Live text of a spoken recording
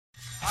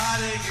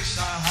Hare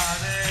Krishna,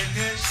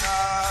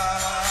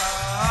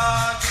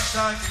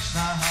 Krishna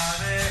Krishna,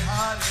 Hare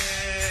Hare,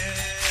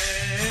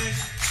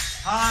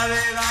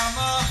 Hare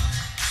Rama,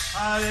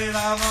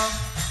 Rama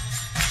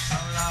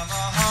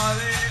Rama,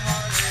 Hare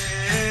Hare.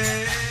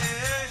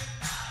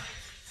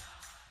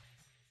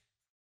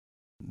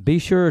 Be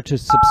sure to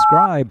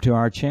subscribe to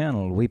our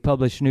channel. We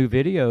publish new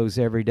videos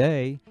every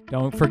day.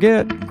 Don't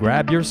forget,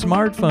 grab your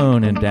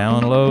smartphone and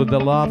download the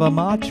Lava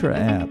Matra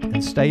app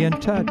and stay in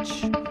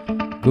touch.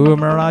 Guru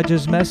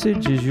Maharaj's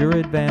message is your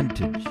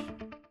advantage.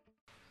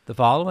 The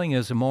following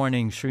is a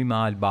morning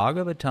Srimad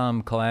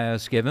Bhagavatam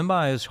class given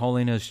by His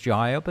Holiness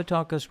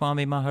Jayapataka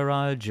Swami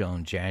Maharaj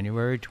on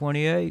January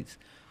 28th,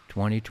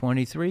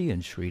 2023 in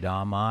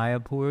Sridham,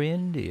 Mayapur,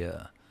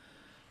 India.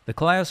 The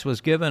class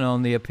was given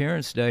on the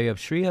appearance day of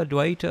Sri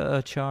Advaita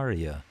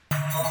Acharya.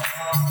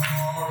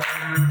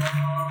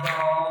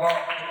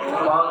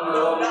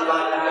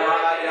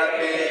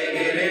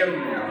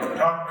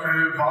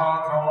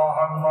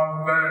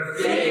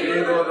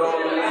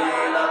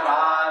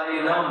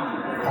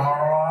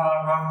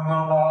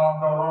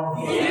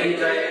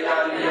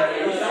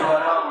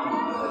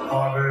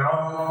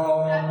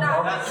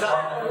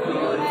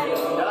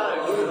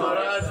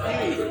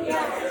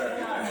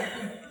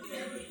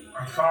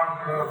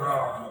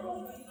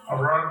 I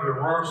read the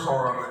verse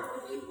already.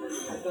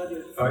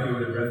 Thought you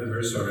would have read the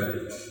verse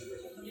already.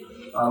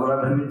 আমরা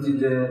ভেবেছি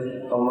যে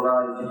তোমরা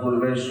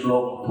ইতিপূর্বে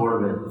শ্লোক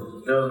পড়বে.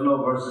 There was no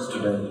verses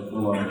today.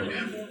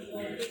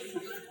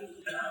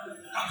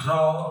 So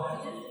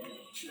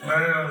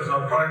today is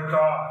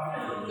Advaita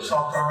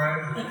Saptami.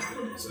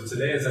 So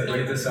today is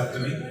Advaita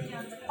Saptami.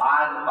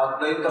 আজ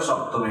অদ্বৈত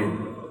সপ্তমী.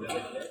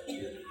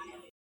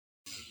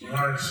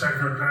 Very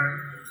sacred day.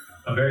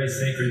 A very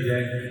sacred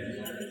day.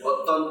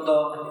 অত্যন্ত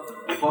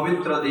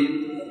পবিত্র দিন.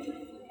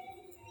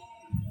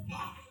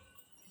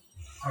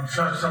 I'm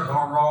just a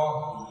Guru.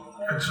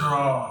 It's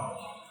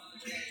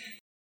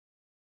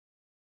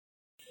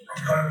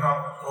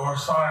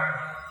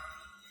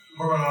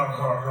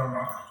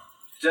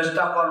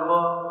চেষ্টা করব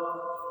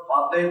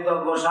অদ্বৈত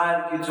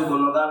গোসাইয়ের কিছু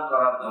গুণগান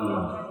করার জন্য.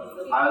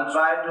 I will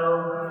try to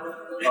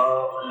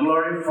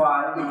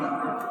glorify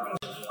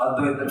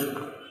Advaita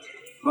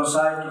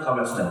Gosai to some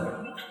extent.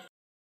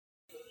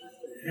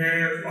 He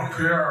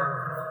appeared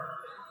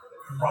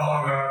in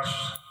Bangladesh.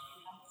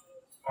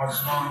 What's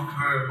known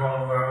today as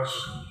Bangladesh.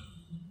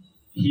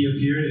 He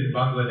appeared in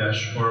Bangladesh,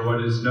 or what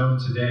is known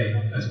today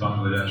as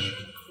Bangladesh.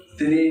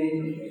 তিনি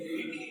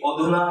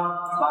অধুনা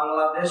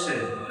বাংলাদেশে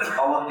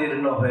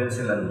অবতীর্ণ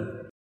হয়েছিলেন.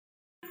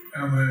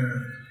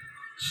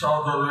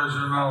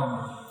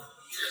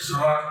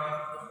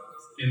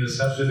 In the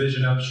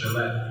subdivision of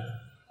Sylhet.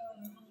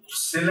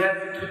 Sylhet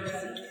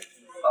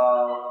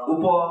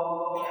উপ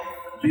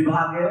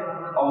বিভাগে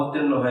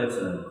অবতীর্ণ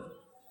হয়েছিলেন.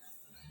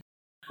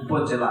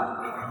 উপজেলা.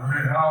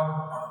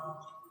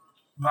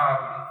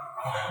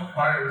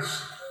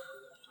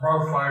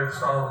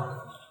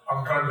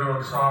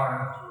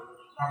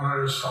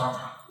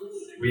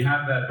 We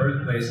have that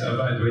birthplace of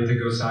Advaita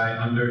Gosai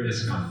under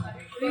ISKCON.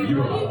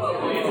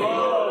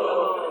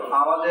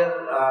 আমাদের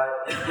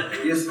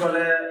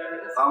ইসকনে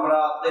আমরা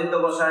অদ্বৈত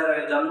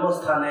গোসাইয়ের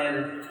জন্মস্থানের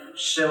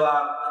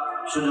সেবার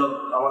সুযোগ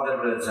আমাদের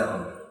রয়েছে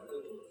এখন.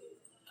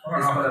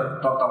 ইসকনের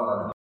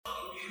তত্ত্বাবধানে.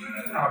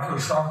 After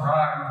some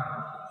time,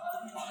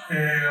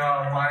 he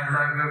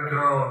migrated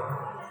to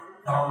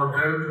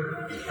Navadvip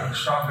and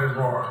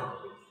Shantipur.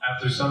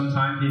 After some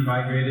time, he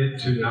migrated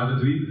to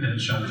Navadvip and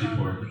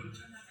Shantipur.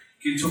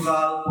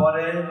 কিছুকাল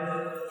পরে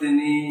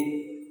তিনি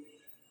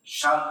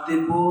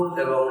শান্তিপুর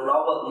এবং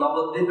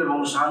নবদ্বীপ এবং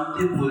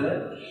শান্তিপুরে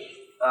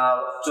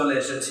চলে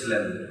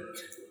এসেছিলেন.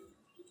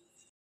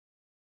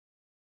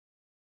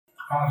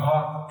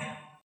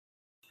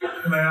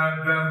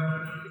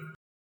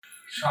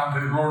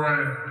 শান্তিপুরে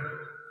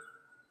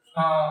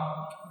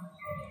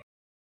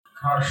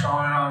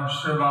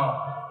সেবা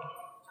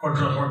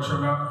করতে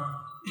করছিলেন.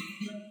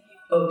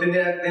 তো তিনি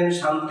একদিন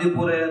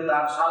শান্তিপুরে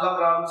তার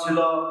শালগ্রাম ছিল,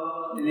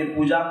 তিনি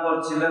পূজা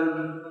করছিলেন.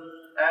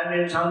 And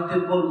in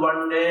Shantipur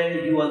one day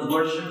he was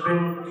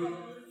worshipping.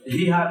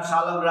 He had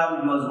shalagram.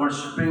 He was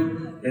worshipping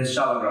his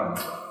shalagram.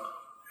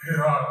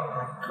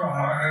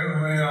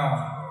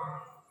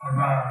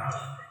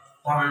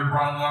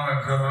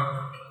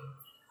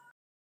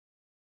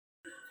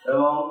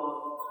 এবং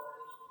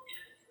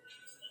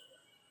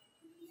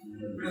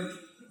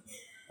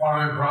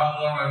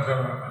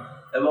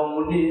এবং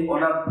উনি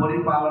ওনার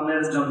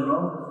পরিপালনের জন্য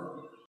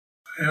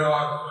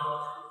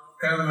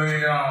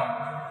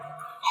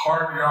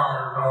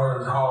courtyard of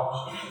his house.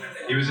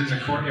 He was in the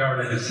courtyard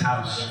of his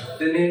house.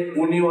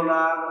 উনি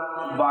ওনার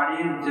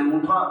বাড়ির যে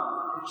উঠান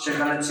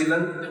সেখানে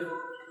ছিলেন.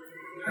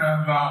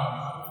 And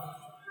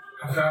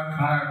at that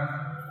time,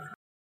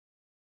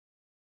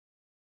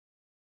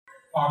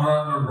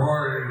 Bhagavad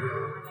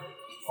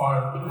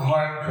was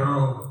like to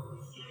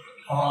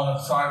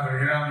alongside the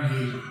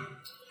Ganges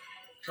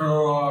to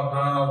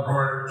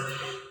Dhanapuri.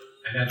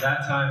 And at that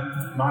time,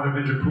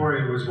 Madhavendra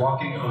Puri was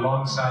walking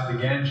alongside the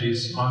Ganges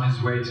on his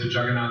way to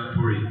Jagannath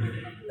Puri.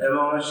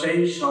 এবং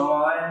সেই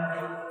সময়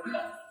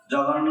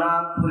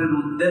জগন্নাথপুরীর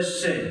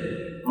উদ্দেশ্যে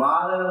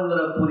মহাদেবেন্দ্র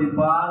পুরী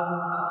পার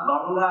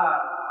গঙ্গার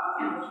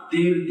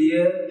তীর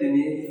দিয়ে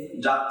তিনি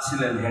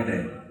যাচ্ছিলেন হেঁটে।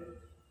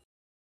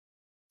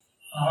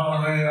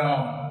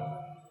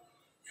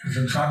 It's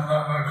a time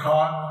that I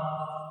caught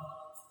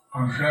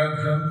on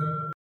Shadson.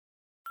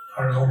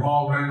 I go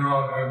all day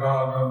long and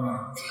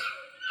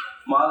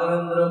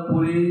মহাদেবেন্দ্র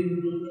Puri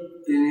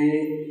তিনি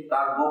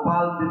তার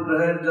গোপাল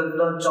বিগ্রহের জন্য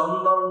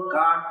চন্দন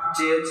কাঠ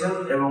চেয়েছেন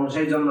এবং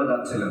সেই জন্য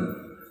যাচ্ছিলেন।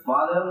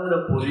 মহাদেবেন্দ্র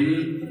Puri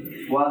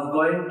was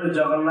going to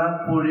Jagannath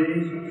Puri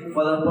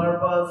for the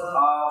purpose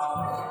of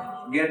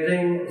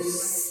getting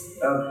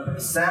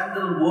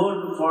sandalwood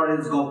for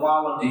his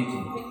Gopala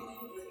deity.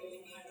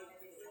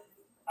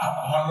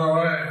 on the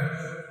way,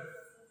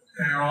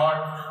 he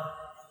walked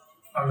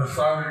on the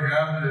side of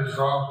Ganges,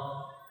 so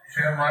he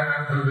came right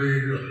into the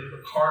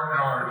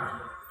courtyard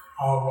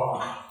of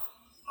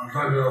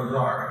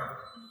Advaita.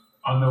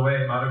 On the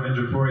way,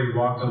 Madhavendra Puri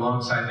walked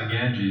alongside the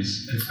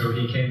Ganges, and so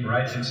he came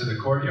right into the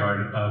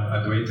courtyard of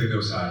Advaita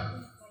Gosai.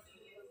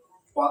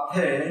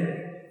 পথে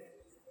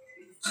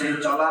সেই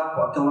চলার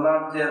পথে ওনার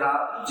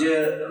যে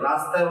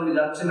রাস্তায় উনি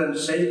যাচ্ছিলেন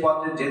সেই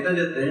পথে যেতে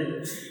যেতে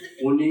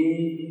উনি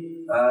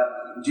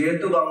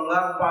যেহেতু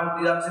গঙ্গার পার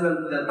দিয়ে যাচ্ছিলেন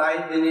তাই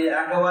তিনি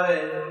একেবারে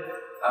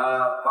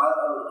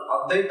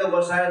অদ্বৈত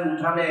গোসাইয়ের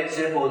উঠানে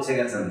এসে পৌঁছে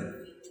গেছেন।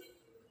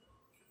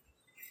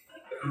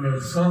 As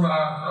soon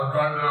as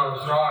Advaita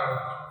Gosai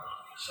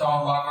saw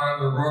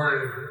Madhavendra Puri,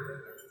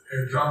 he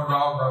jumped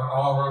up and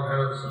offered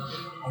his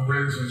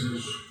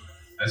obeisances.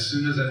 As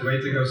soon as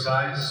Advaita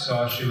Gosai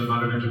saw Srila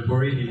Madhavendra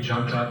Puri, he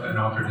jumped up and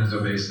offered his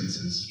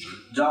obeisances.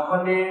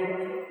 যখনই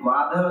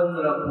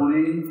মাধবেন্দ্র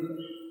পুরী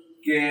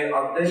কে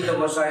অদ্বৈত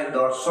গোসাই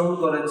দর্শন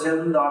করেছেন,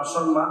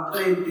 দর্শন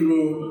মাত্রই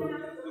তিনি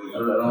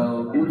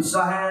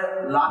উৎসাহে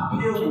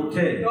লাফিয়ে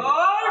উঠে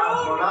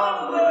প্রণাম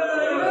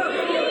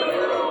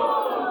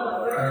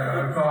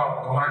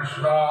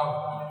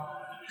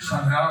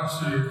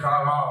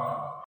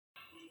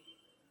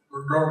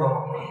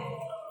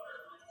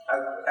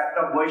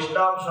একটা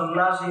বৈষ্ণব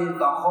সন্ন্যাসী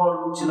তখন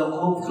ছিল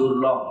খুব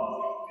দুর্লভ।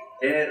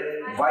 এর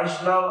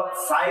বৈষ্ণব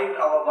site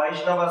of a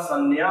Vaishnava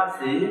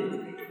sannyasi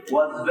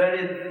was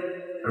very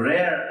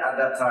rare at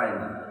that time.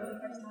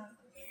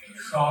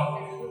 So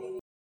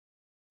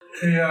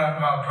he and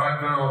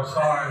Advaita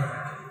Gosai,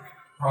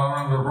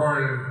 Madhavendra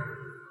Puri,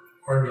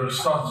 were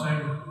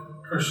discussing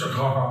Krishna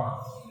Katha.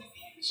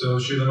 So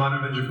Srila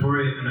Madhavendra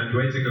Puri and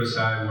Advaita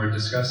Gosai were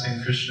discussing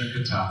Krishna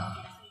Katha.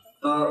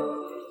 তো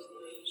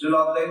শ্রীল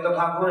অদ্বৈত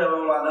ঠাকুর এবং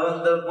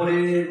মাধবেন্দ্র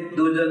পুরী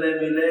দুজনে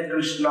মিলে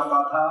কৃষ্ণ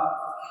কথা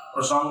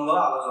প্রসঙ্গ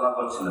আলোচনা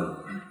করছিলেন।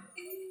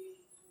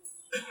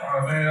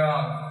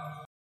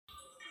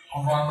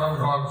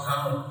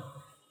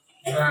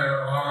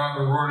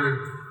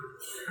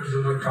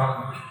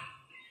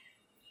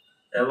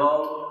 এবং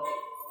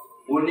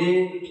উনি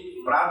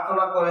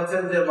প্রার্থনা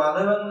করেছেন যে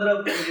মাধবেন্দ্র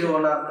পুরী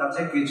ওনার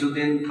কাছে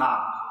কিছুদিন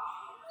থাক।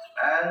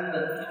 And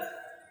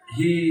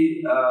he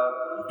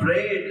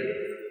prayed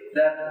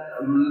that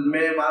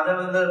may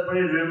Madhavendra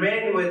Puri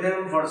remain with him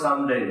for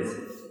some days.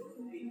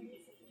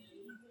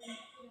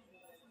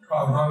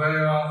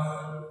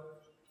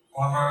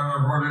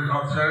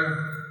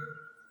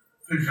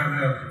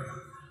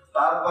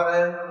 তারপরে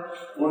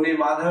উনি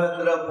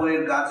মাধবেন্দ্র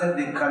পুরীর কাছে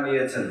দীক্ষা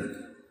নিয়েছেন।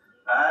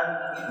 And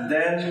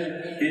then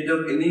he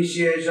took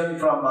initiation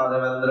from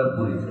Madhavendra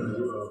Puri.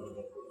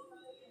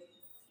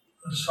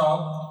 So,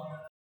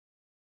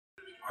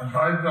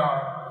 Advaita,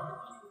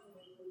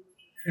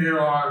 he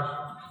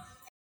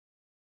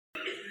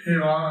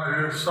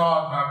saw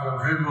that the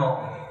people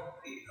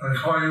in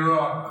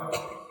Kali-yuga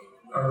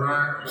are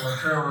very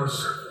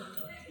materialistic.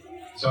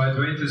 So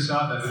Advaita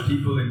saw that the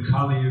people in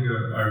Kali Yuga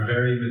are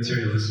very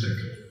materialistic.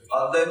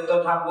 অদ্বৈত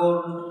ঠাকুর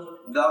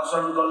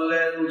দর্শন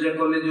করলেন যে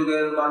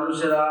কলিযুগের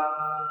মানুষেরা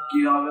কি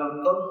হবে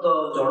অত্যন্ত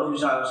জড়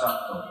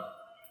বিষয়াসক্ত।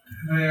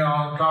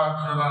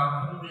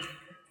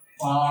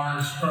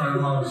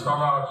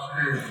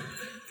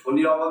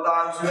 উনি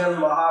অবতার ছিলেন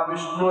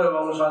মহাবিষ্ণু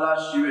এবং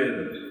সদাশিবের।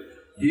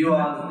 He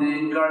was the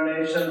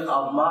incarnation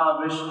of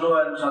Mahavishnu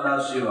and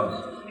Sadashiva.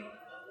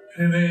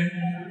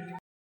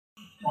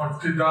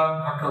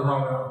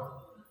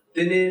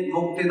 তিনি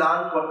মুক্তি দান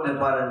করতে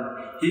পারেন।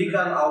 He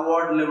can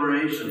award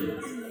liberation.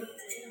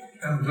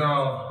 And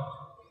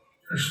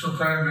Krishna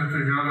prem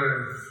together,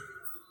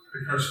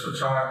 Krishna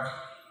চায়।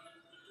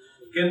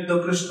 কিন্তু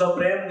কৃষ্ণ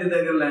প্রেম দিতে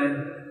গেলে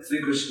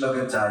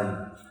শ্রীকৃষ্ণকে চাই।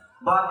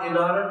 But in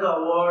order to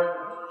award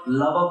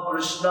love of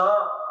Krishna,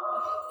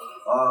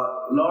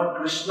 Lord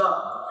Krishna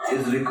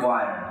is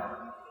required.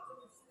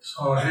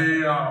 So he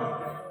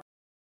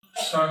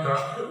said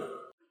that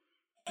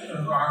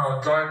I'm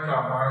Advaita,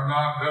 I'm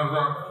not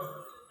different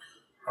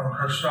from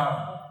Krishna.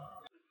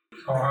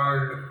 So I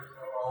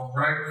will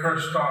bring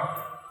Krishna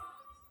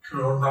to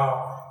now.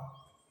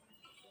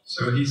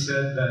 So he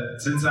said that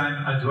since I'm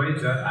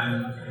Advaita, I'm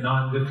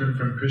non-different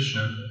from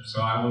Krishna, so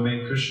I will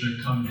make Krishna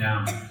come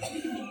down.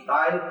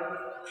 তাই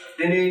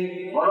তিনি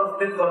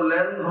মনস্থির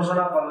করলেন,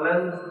 ঘোষণা করলেন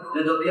যে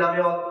যদি আমি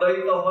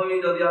অদ্বৈত হই,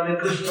 যদি আমি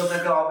কৃষ্ণ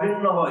থেকে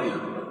অভিন্ন হই,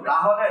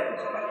 তাহলে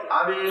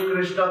আমি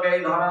কৃষ্ণকে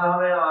এই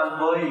ধরাধামে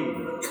আনবই।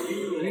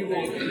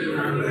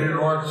 And he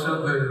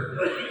worshipped the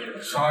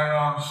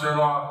Sairam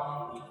Shiva,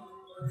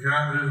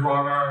 Ganges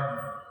water,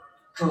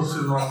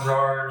 Tulsi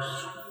Manjaris.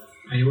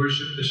 And he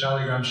worshipped the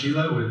Shaligram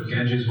Shila with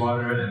Ganges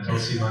water and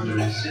Tulsi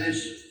Manjaris.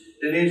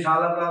 তিনি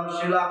শালগ্রাম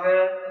শিলাকে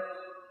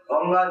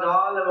গঙ্গা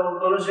জল এবং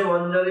তুলসী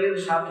মঞ্জরির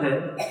সাথে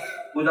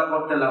পূজা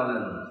করতে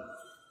লাগলেন।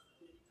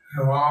 He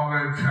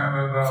loudly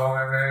chanted the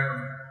holy name.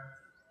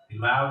 He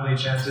loudly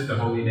chanted the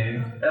holy name.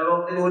 এবং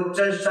তিনি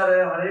উচ্চস্বরে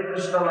হরে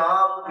কৃষ্ণ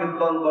নাম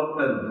কীর্তন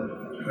করতেন।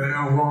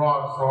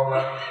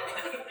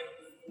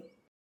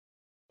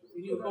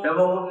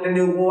 এবং তিনি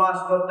উপবাস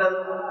করতেন,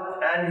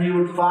 and he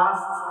would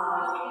fast.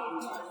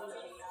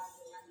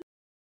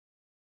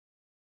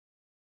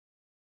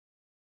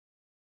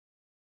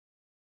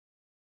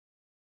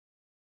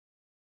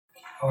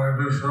 Like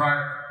this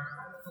right,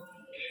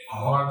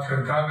 Lord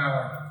Chaitanya,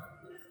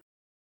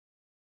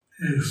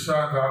 he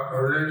said that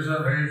the reason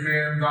he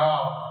came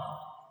down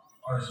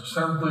was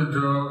simply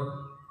due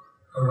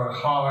to the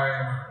calling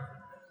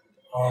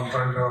of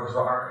Vaidya's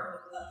heart.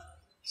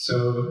 So,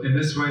 in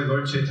this way,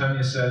 Lord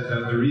Chaitanya said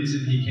that the reason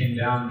he came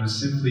down was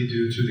simply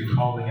due to the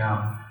calling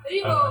out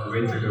of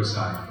Advaita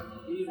Gosai.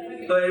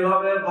 তো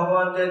এইভাবে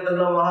ভগবান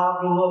চৈতন্য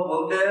মহাপ্রভু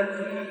বলতেন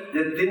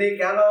যে তিনি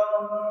কেন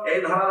এই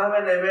ধরাধামে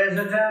নেমে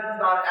এসেছেন,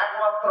 তার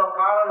একমাত্র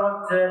কারণ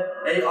হচ্ছে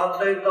এই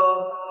অদ্বৈত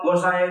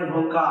গোসাইয়ের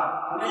হুঙ্কার।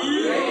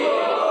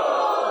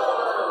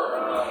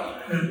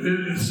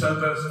 He said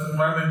this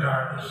many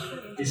times.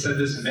 He said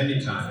this many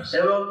times.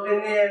 এবং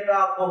তিনি এটা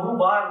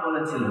বহুবার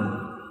বলেছিলেন।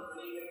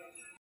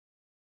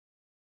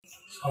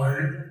 So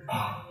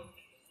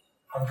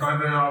I'm trying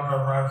to get the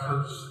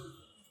message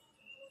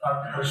that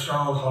Krishna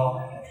will come.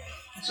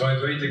 So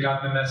Advaita got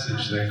the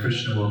message that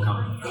Krishna will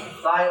come.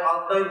 তাই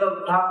অদ্বৈত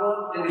ঠাকুর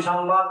তিনি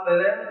সংবাদ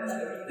পেলেন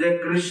যে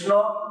কৃষ্ণ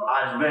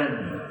আসবেন।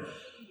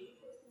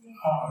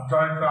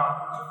 Advaita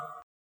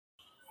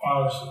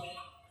was,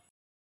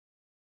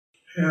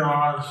 he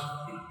was,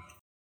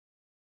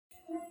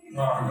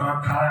 at that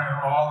time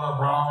all the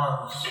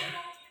Brahmins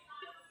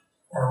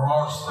were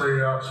mostly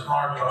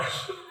smartas.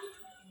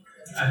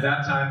 At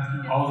that time,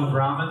 all the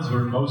Brahmins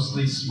were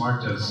mostly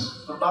smartas.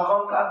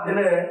 তখনকার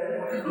দিনে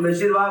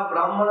বেশিরভাগ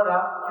ব্রাহ্মণরা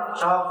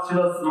সব ছিল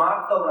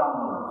স্মার্ত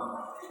ব্রাহ্মণ।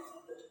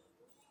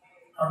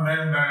 And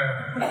then they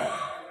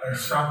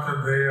accepted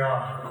the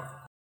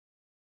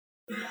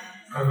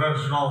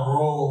traditional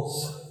rules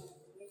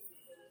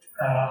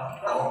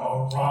of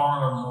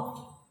Brahmanism.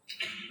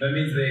 That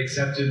means they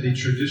accepted the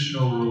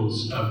traditional rules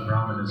of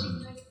Brahmanism.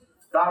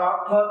 তার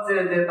অর্থ হচ্ছে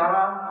যে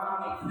তারা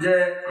যে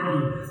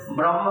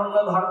ব্রাহ্মণ্য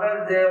ধর্মের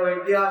যে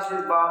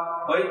ঐতিহাসিক বা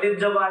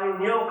ঐতিহ্যবাহী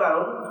নিয়ম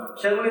কানুন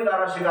সেগুলি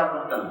তারা স্বীকার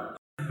করতেন।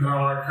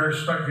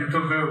 Krishna Gita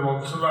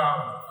বলছিলাম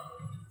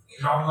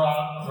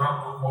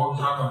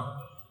বলছেন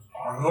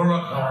গুণ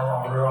কর্ম।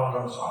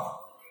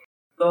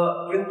 তো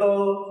কিন্তু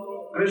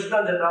কৃষ্ণ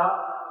যেটা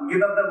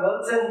গীতাতে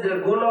বলছেন যে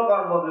গুণ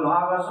কর্ম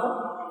বিভাগ আছে।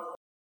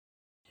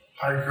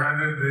 I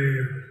created the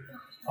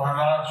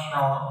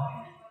varnashram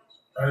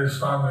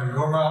based on the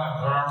guna,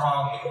 dharma,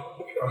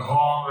 the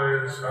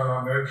qualities, and the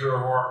nature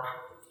of work.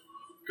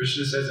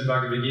 Krishna says in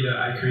Bhagavad Gita,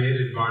 I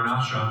created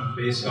Varnashram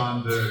based on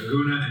the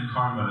guna and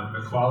karma,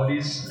 the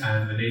qualities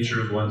and the nature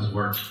of one's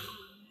work.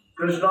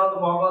 Krishna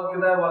ভগবত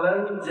গীতায় বলেন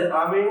যে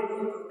আমি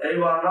এই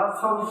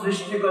বর্ণাশ্রম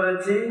সৃষ্টি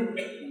করেছি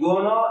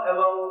গুণ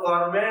এবং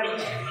কর্মের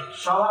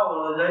স্বভাব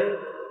অনুযায়ী।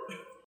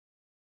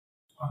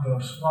 The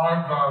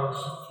smartas,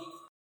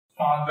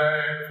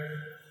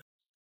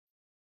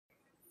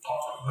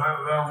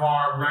 they're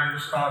more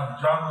based on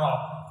janma.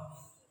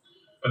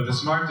 But the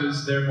smartas,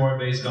 they're more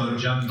based on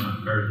janma,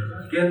 birth.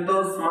 কিন্তু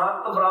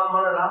স্মার্ত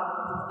ব্রাহ্মণেরা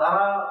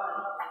তারা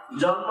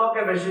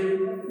জন্মকে বেশি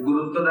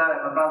গুরুত্ব দেয়,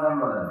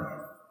 প্রাধান্য দেয়।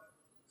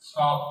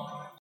 So,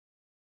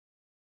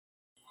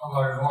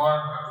 like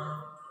one,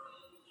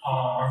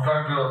 I'm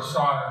trying to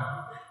aside,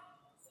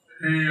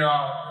 he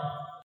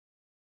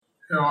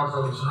was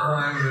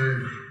observing the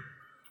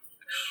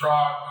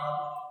Shraddha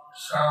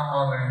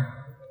ceremony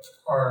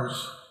for his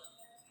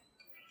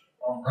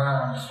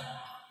parents.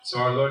 So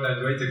our Lord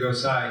Advaita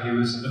Gosai, he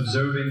was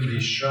observing the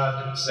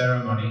Shraddha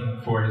ceremony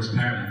for his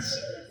parents.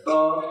 তো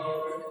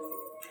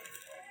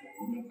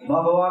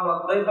ভগবান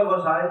অদ্বৈত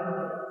গোসাই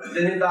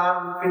তিনি তার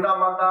পিতা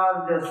মাতার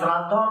যে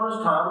শ্রাদ্ধ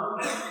অনুষ্ঠান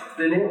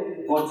তিনি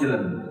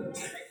করছিলেন।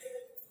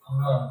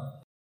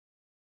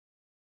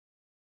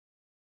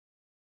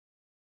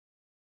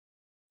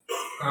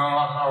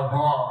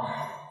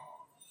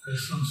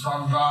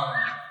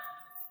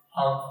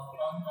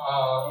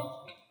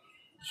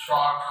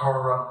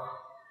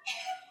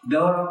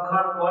 দেহ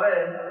রক্ষার পরে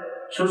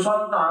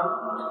সুসন্তান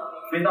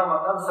পিতা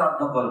মাতার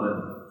শ্রাদ্ধ করবেন।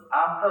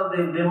 After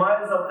the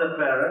demise of the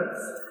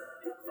parents,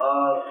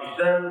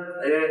 then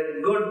a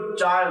good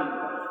child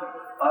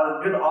or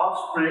good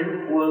offspring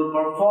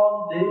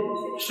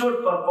should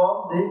perform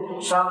the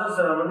Shraddha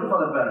ceremony for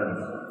the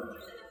parents.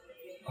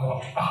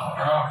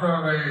 After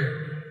the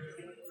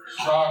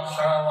Shraddha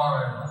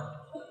ceremony,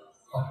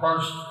 the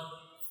first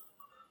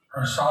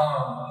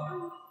prasadam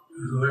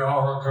is the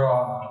offer to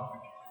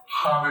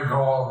highly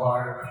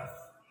qualified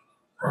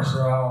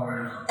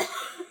personalities.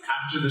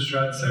 After the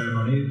Shraddha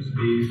ceremony,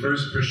 the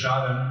first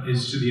prasadam is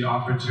to be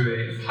offered to a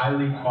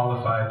highly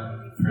qualified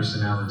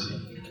personality.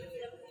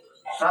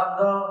 শ্রাদ্ধ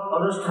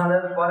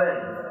অনুষ্ঠানের পরে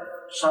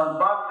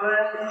সর্বাগ্রে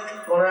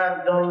কোনো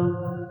একজন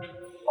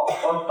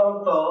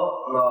অত্যন্ত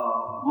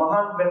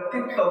মহান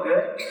ব্যক্তিত্বকে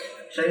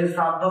সেই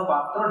শ্রাদ্ধ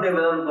পাত্র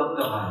নিবেদন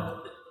করতে হয়।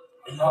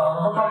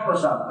 প্রথম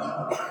প্রসাদ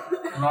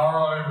Not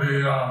only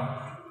the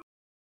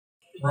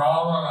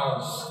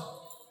brahmanas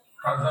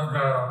present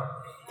there,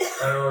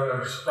 they would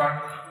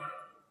expect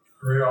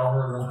to be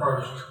offered the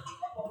first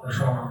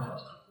prasad.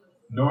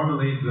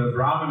 Normally, the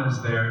brahmanas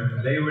there,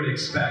 they would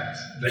expect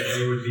that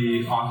they would be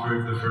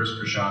offered the first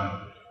prasadam.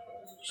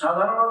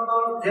 সাধারণত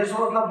যে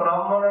সমস্ত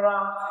ব্রাহ্মণেরা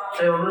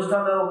সেই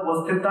অনুষ্ঠানে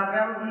উপস্থিত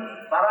থাকেন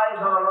তারাই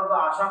সাধারণত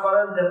আশা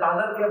করেন যে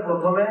তাদেরকে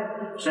প্রথমে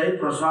সেই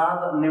প্রসাদ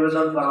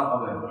নিবেদন করা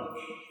হবে।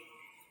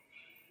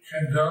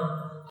 কিন্তু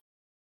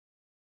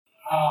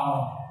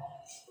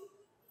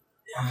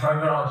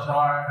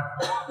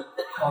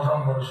প্রথম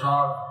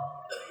প্রসাদ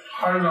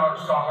হরিদাস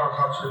ঠাকুর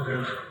কাছে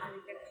দিয়েছে।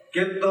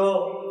 কিন্তু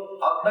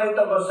অদ্বৈত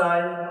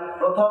গোসাই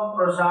প্রথম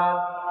প্রসাদ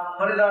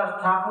হরিদাস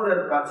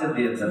ঠাকুরের কাছে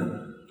দিয়েছেন।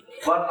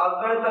 But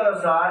Advaita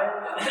Gosai,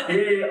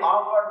 he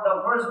offered the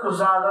first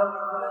prasadam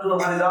to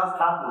Haridas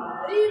Thakur.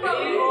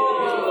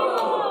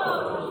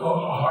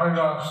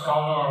 Haridas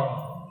Thakur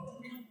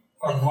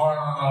was born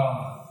in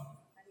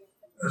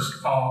this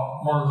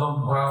Muslim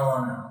family.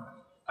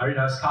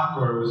 Haridas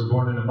Thakur was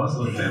born in a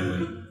Muslim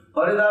family.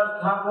 Haridas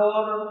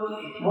ঠাকুর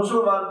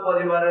মুসলমান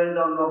পরিবারে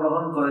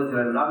জন্মগ্রহণ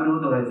করেছিলেন,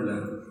 আবির্ভূত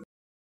হয়েছিলেন।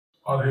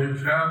 But he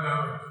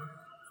chanted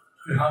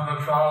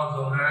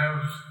 300,000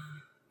 names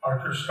of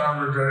Krishna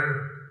every day.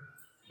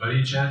 But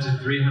he chanted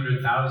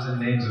 300,000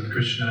 names of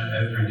Krishna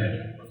every day.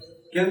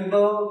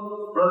 কিন্তু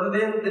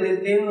প্রতিদিন তিনি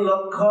 3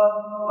 লক্ষ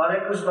হরে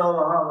কৃষ্ণ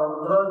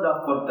মহামন্ত্র জপ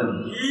করতেন।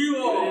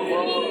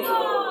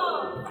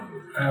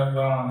 And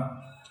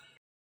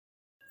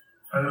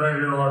I think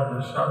he was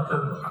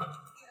accepted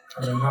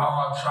as a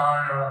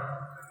Namacharya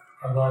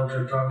of Lord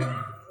Chaitanya.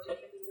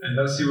 And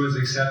thus he was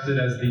accepted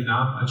as the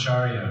Nam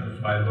Acharya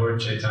by Lord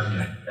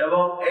Chaitanya.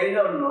 এবং এই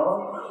জন্য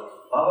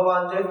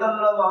ভগবান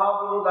চৈতন্য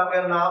মহাপ্রভু তাকে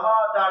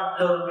নামাচার্য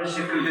রূপে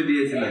স্বীকৃতি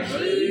দিয়েছিলেন।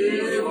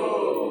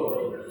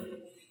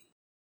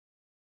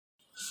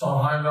 So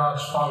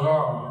Haridas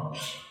Thakur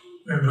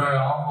is very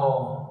humble.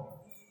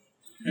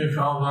 He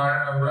felt very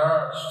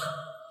embarrassed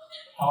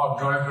how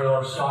Advaita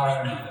Gosai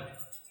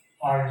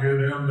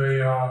gave him the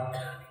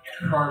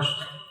first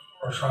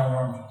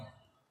prasadam.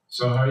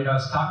 So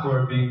Haridas Thakur,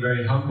 being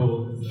very humble,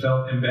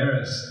 felt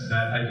embarrassed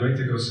that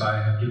Advaita Gosai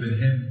had given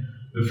him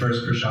the first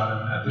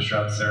prasadam at the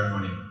Shraddha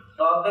ceremony.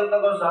 অদ্বৈত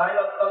গোসাই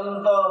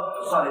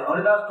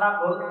হরিদাস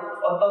ঠাকুর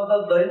অত্যন্ত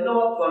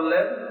দৈন্যবোধ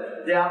করলেন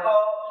যে এত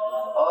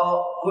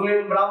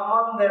কুলীন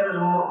ব্রাহ্মণদের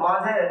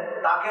মাঝে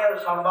তাকে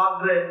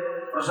সর্বাগ্রে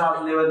প্রসাদ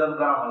নিবেদন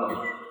করা হলো।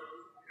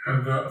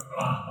 And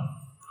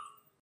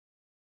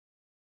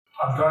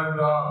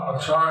Advaita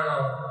Acharya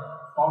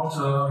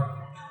also,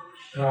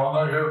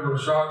 they gave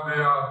prasad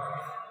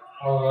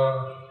of the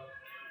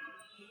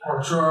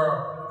mature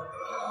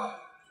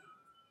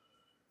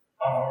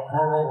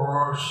verbal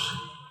verse.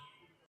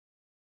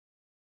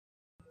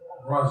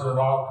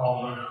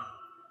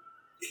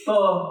 তো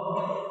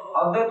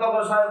অদ্বৈত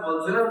গোসাই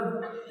বলছিলেন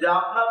যে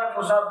আপনাকে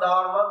প্রসাদ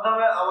দেওয়ার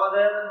মাধ্যমে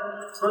আমাদের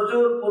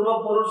প্রচুর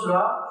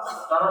পূর্বপুরুষরা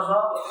তারা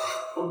সব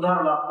উদ্ধার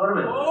লাভ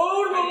করবে।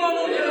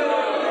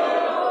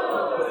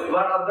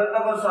 But Advaita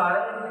Gosai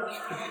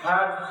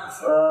had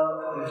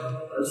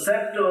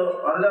said to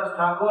Haridas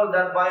Thakur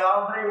that by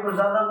offering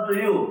prasadam to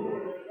you,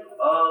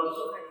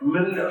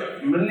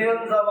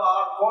 millions of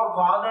our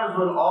forefathers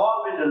will all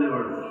be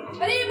delivered.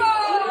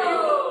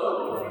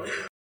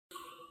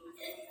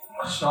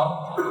 So,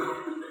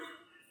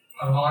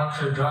 when Lord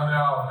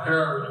Chaitanya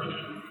appeared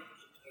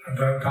at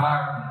that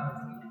time,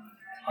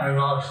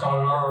 Haridas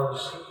Thakur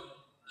was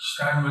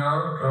standing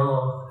there to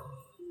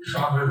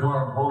Shantipur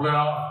and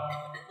Bhulia,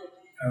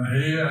 and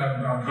he and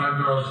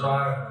Advaita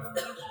Gosai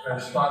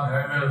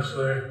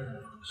spontaneously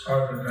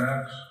started to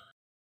dance.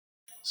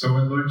 So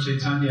when Lord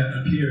Chaitanya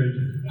appeared,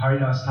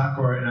 Haridas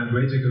Thakur and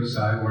Advaita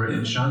Gosai were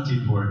in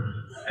Shantipur,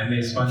 and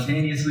they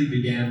spontaneously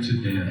began to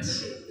dance.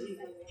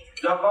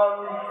 যখন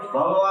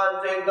ভগবান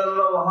চৈতন্য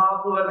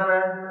মহাপ্রভু এখানে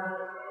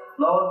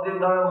নবদ্বীপ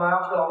ধামে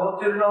মায়াপুরে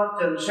অবতীর্ণ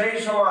হচ্ছেন সেই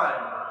সময়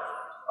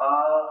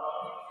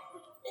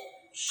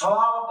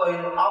স্বভাবতই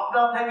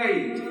আপনা থেকেই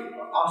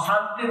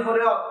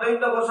শান্তিপুরে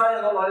অদ্বৈত গোসাই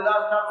এবং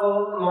হরিদাস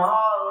ঠাকুর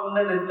মহা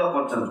আনন্দে নৃত্য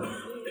করছেন।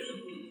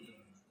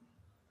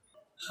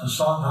 So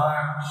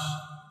sometimes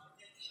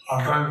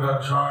Advaita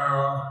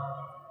Acharya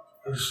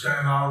would stay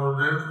in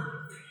Navadvip,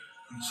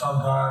 and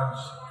sometimes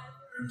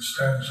he'd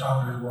stay in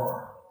Shantipur.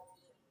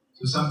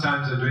 So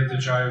sometimes Advaita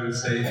Acharya would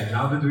stay in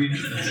Navadvip,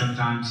 and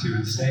sometimes he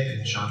would stay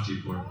in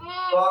Shantipur.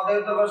 তো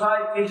অদ্বৈত গোসাই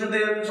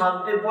কিছুদিন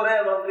শান্তিপুরে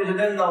এবং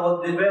কিছুদিন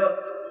নবদ্বীপে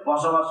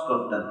বসবাস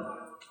করতেন।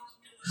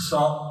 So,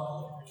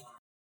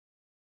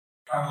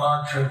 when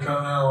Lord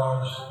Chaitanya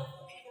was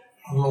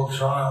a little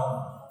child,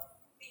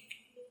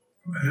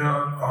 here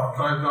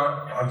Advaita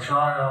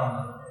Acharya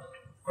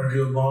would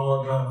give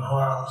Bhagavatam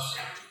class,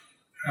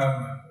 and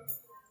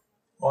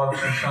Lord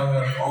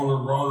Chaitanya's older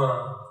brother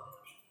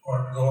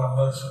would go and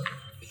listen.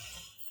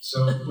 So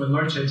when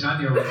Lord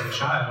Chaitanya was a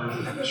child,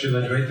 Srila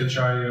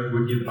Advaitacharya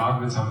would give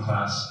Bhagavatam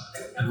class,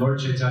 and Lord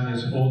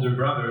Chaitanya's older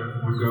brother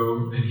would go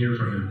and hear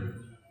from him.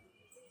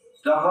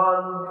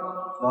 যখন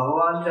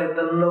ভগবান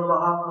চৈতন্য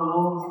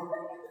মহাপ্রভু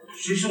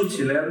শিশু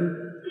ছিলেন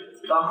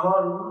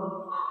তখন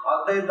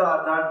অদ্বৈত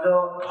আচার্য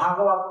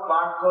ভাগবত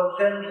পাঠ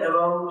করতেন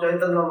এবং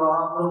চৈতন্য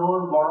মহাপ্রভুর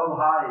বড়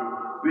ভাই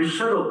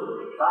বিশ্বরূপ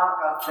তার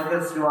কাছ থেকে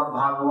শ্রীমদ্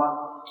ভাগবত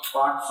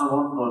পাঠ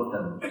শ্রবণ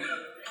করতেন।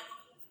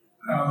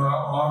 And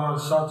Mother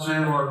Sachi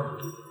would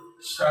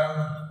send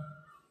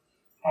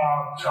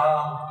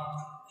child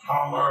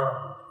toddler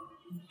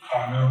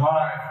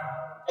Nimai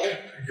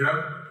to get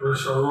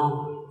Vishwarup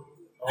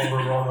over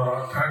the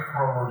tent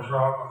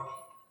workshop.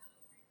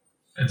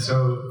 And so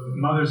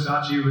Mother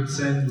Sachi would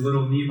send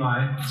little Nimai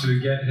to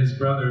get his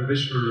brother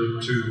Vishwarup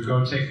to go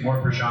take more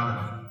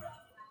prasadam.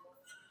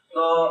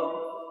 তো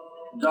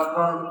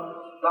যখন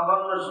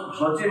তখন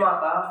সচী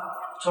মাতা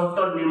ছোট্ট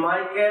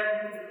নিমাইকে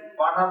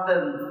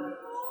পাঠাতেন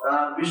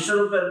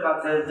বিশ্বরূপের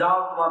কাছে, যাও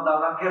তোমার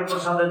দাদাকে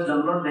প্রসাদের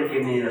জন্য ডেকে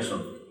নিয়ে এসো।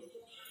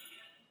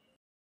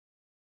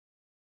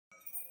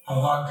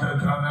 Lord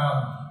Chaitanya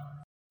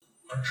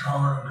would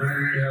come and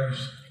bring his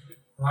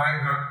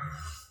blanket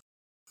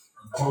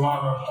and pull on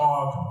the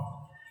cloth.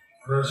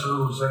 Vishwarup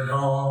would say, "Go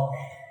home.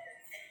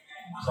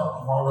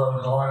 Mother's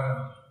going."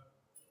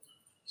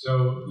 So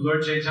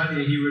Lord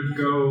Chaitanya, he would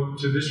go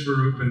to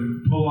Vishwarup and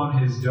pull on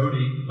his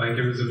dhoti like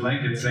it was a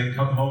blanket, saying,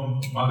 "Come home,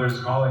 Mother's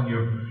calling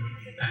you."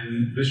 And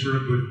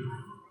Vishwarup would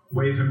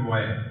wave him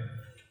away.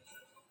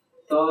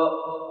 তো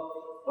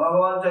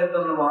ভগবান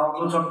চৈতন্য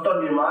মহাপ্রভু ছোট্ট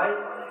নিমাই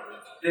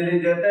তিনি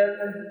যেতেন,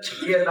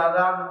 গিয়ে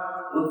দাদার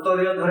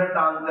উত্তরীয় ধরে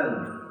টানতেন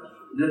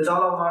যে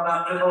চলো মা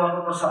ডাকতে তোমাকে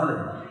প্রসাদে,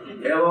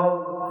 এবং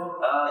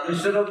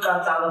বিশ্বরূপ তার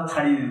চাদর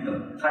ছাড়িয়ে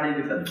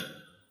দিতেন।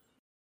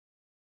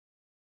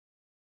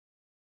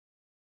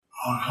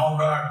 I'll come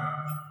back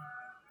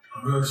to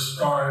this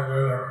story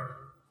later.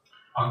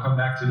 I'll come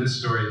back to this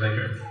story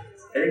later.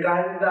 এই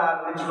কাহিনীটা আর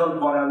কিছুক্ষণ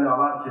পরে আমি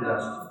আবার ফিরে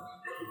আসছি।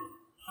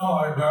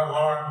 Like that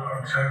Lord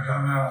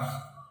Chaitanya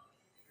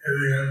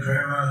became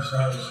famous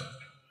as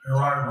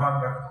Nimai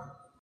Pandit.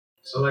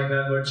 So like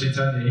that, Lord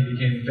Chaitanya, he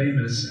became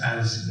famous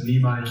as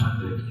Nimai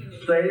Pandit.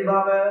 তো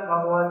এইভাবে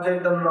ভগবান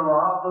চৈতন্য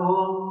মহাপ্রভু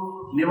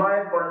নিমাই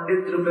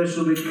পণ্ডিত রূপে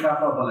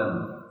সুবিখ্যাত হলেন।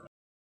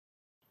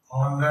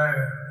 One day,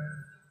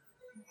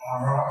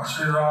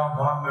 Sri Ram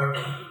Pandit,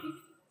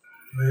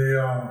 the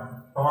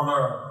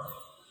brother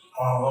of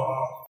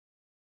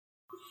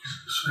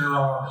Sri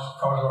Ras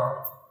Thakur,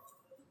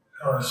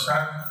 was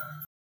sent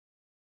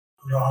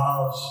to the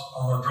house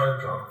of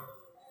Advaita.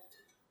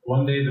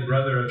 One day, the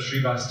brother of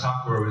Srivas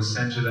Thakur was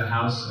sent to the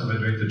house of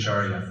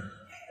Advaitacharya.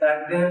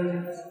 একদিন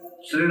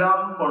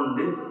শ্রীরাম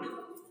পণ্ডিত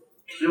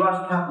শ্রীবাস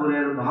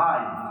ঠাকুরের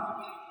ভাই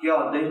কে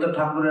অদ্বৈত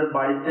ঠাকুরের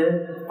বাড়িতে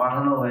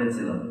পাঠানো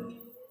হয়েছিল।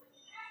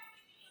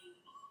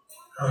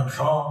 And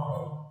so,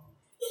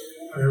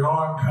 they go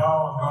and tell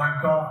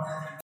Advaita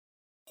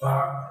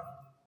that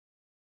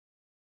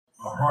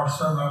the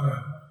person that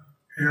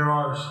he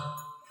was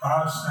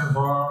fasting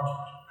for,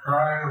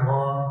 praying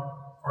for,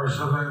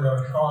 worshiping the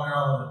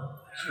Kalya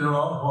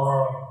Srila for,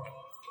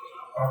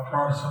 that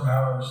person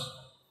has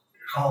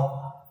come,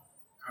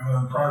 and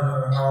the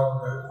president knows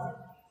it.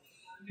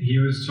 He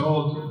was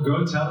told, go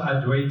tell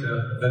Advaita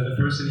that the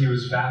person he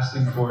was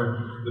fasting for,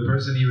 the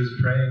person he was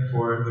praying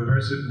for, the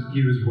person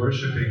he was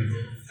worshipping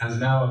has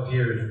now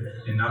appeared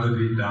in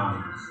Navadvip Dham.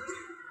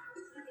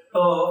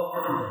 তো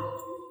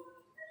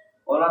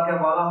ওনাকে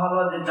বলা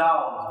হলো যে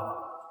যাও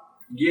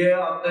গিয়ে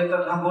অদ্বৈত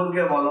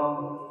ঠাকুরকে বলো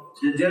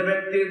যে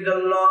ব্যক্তির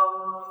জন্য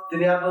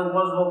তিনি এত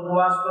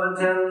উপবাস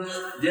করেছেন,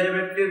 যে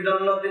ব্যক্তির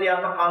জন্য তিনি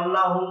এত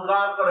কান্না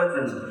হুঙ্কার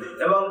করেছেন,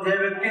 এবং যে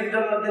ব্যক্তির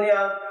জন্য তিনি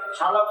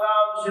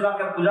শালগ্রাম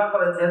শিলাকে পূজা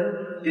করেছেন,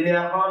 তিনি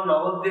এখন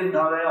নবদ্বীপ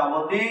ধামে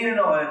অবতীর্ণ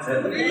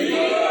হয়েছেন।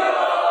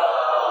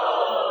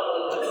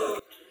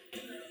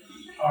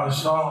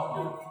 So,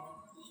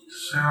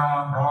 Sri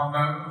Ram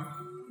Pandit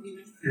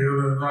gave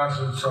the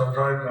message to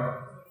Advaita.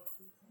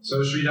 So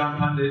Sri Ram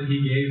Pandit, he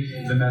gave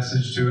the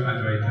message to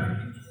Advaita.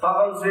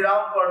 তখন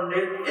শ্রীরাম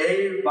পণ্ডিত এই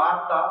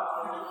বার্তা,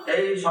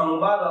 এই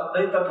সংবাদ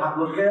অদ্বৈত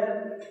ঠাকুরকে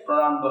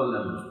প্রদান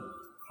করলেন।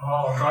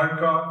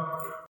 Advaita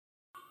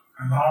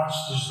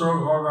নাচতে শুরু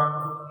করলেন।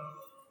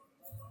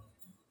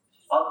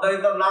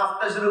 অদ্বৈত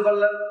নাচতে শুরু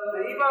করলেন।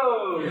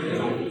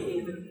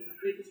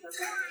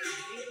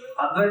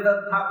 Advaita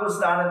Thakur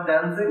started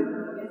dancing.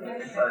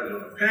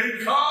 He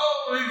come,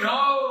 we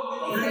go,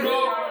 we go.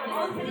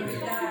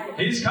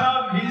 He's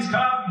come, he's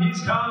come,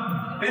 he's come.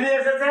 তিনি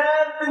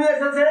এসেছেন, তিনি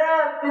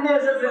এসেছেন, তিনি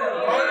এসেছেন।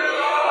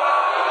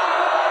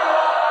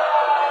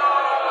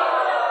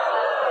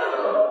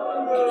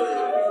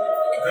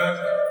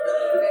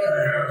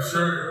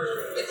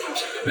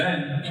 Then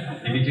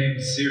he became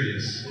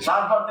serious.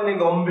 তারপর তিনি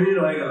গম্ভীর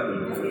হয়ে গেলেন।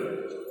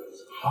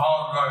 How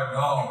do I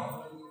know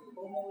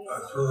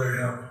that's really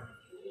him?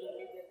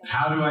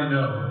 How do I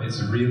know it's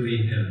really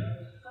him?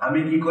 আমি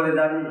কি করে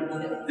জানি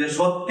যে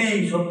সত্যি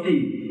সত্যি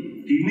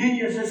তিনিই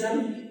এসেছেন?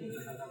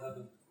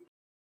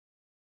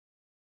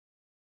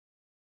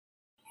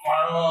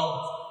 I will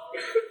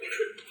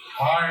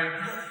hide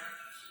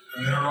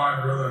in nearby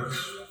village.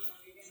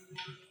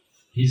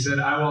 He said,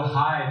 I will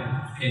hide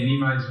in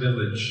Nimai's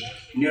village,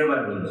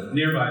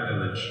 nearby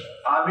village.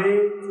 আমি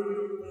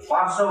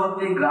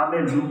পার্শ্ববর্তী গ্রামে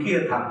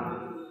লুকিয়ে থাকব।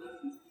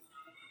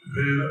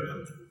 He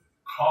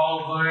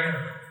called me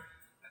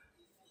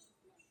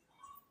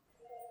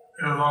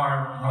if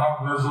I'm not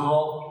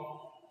visible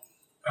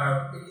and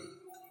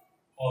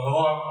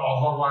although I'm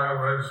offer my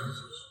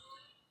obeisances.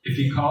 If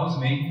he calls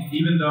me,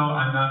 even though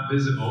I'm not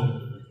visible,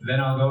 then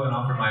I'll go and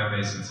offer my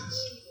obeisances.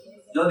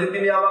 যদি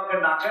তিনি আমাকে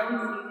ডাকেন,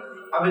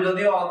 আমি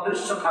যদিও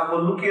অদৃশ্য থাকবো,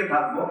 লুকিয়ে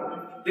থাকবো,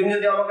 তিনি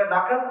যদি আমাকে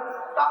ডাকেন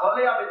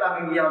তাহলে আমি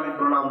তাকে গিয়ে আমি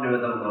প্রণাম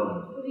নিবেদন করবো।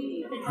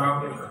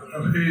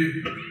 If he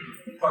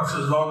puts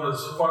his lotus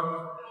foot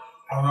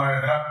on my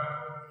head,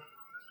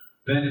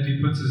 Then if he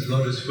puts his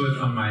lotus foot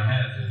on my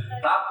head,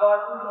 তারপর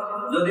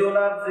যদি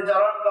ওনার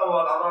শ্রীচরণ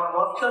কমল আমার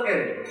মস্তকে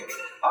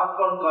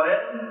অর্পণ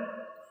করেন,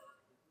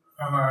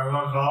 and I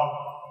look up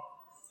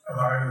and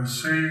I can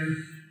see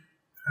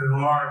his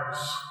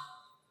glories.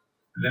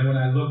 then when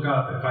I look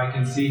up, if I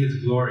can see his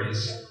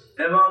glories,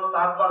 এবং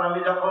তারপর আমি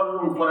যখন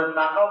উপরে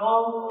তাকাবো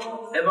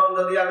এবং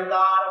যদি আমি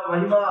তার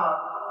মহিমা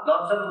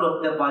দর্শন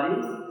করতে পারি,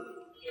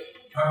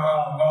 Then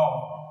I'll know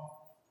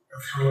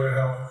it's really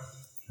him.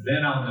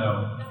 then I'll know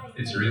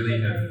it's really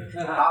him.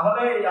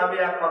 তাহলেই আমি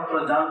একমাত্র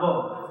জানবো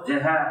যে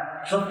হ্যাঁ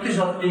সত্যি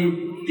সত্যি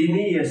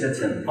তিনিই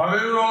এসেছেন।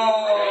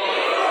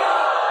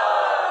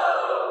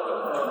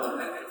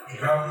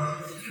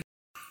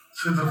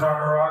 Sita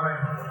Thakurani,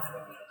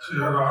 she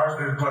had a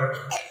hardy plate.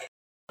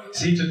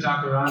 Sita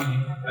Thakurani,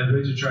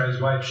 Advaita Acharya's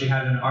wife, she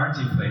had an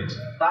arti plate.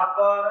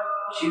 তারপর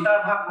সীতা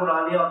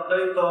ঠাকুরানী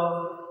অদ্বৈত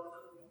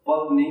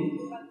পত্নী,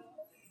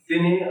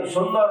 তিনি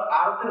সুন্দর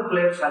আরতির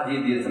প্লেট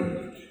সাজিয়ে দিয়েছেন।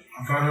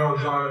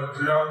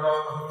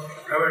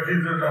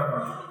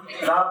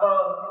 তারপর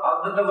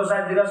অদ্বৈত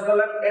গোসাই জিজ্ঞাসা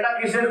করলেন এটা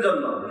কিসের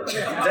জন্য?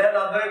 Then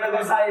অদ্বৈত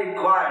গোসাই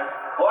inquired,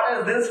 what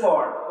is this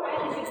for?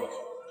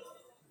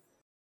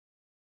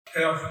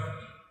 If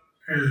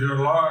he's your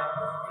Lord,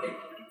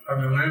 then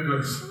you need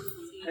this.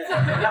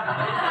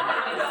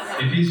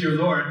 If he's your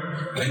Lord,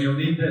 then you'll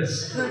need this.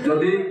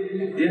 যদি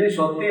তিনি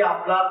সত্যি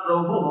আপনার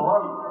প্রভু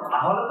হন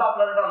তাহলে তো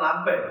আপনার এটা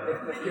লাগবে।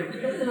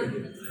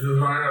 He's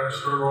very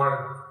astute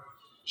wife.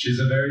 She's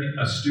a very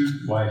astute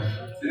wife.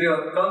 তিনি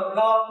অত্যন্ত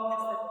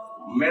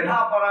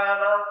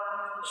মেধাপরায়ণা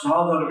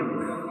সহধর্মিণী।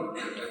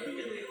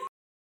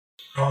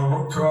 So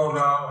two of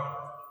them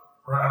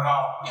ran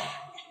out.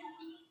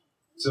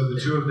 So the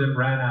two of them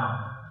ran out.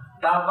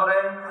 তারপরে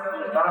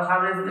তারা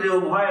স্বামী স্ত্রী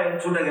উভয়ে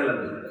ছুটে গেলেন।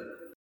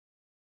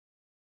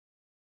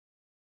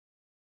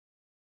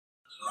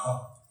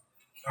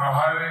 They're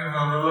hiding in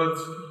the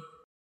village.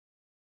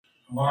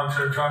 Lord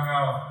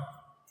Chaitanya,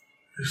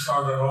 he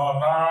started, oh,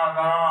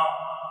 Nara.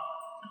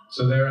 So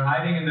they were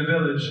hiding in the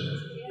village,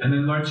 and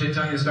then Lord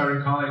Chaitanya started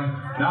calling,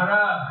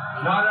 Nara,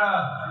 Nara.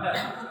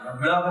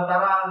 যখন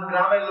তারা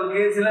গ্রামে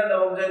লুকিয়েছিলেন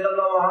এবং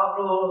চৈতন্য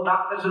মহাপ্রভু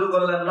ডাকতে শুরু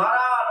করলেন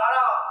নারা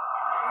নারা।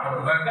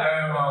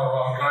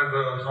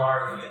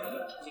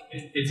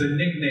 It's a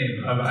nickname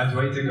of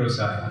Advaita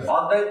Gosai.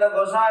 অদ্বৈত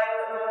গোসাই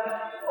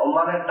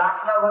মানে ডাক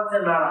নাম হচ্ছে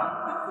নারা।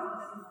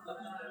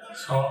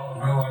 So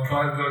when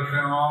Advaita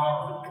came out,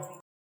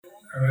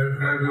 and he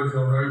paid his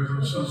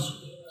obeisances.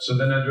 So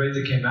then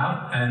Advaita came out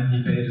and he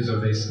paid his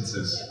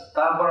obeisances.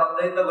 তারপর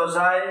অদ্বৈত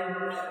গোসাই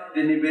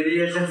তিনি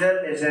বেরিয়ে এসেছেন,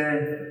 এসে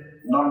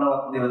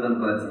দণ্ডবত নিবেদন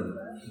করেছেন।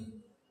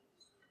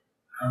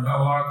 And then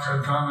Lord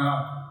Chaitanya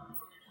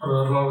put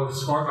his lotus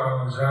foot on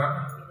his head.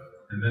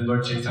 And then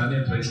Lord Chaitanya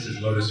placed his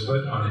lotus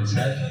foot on his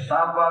head.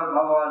 তারপর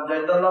ভগবান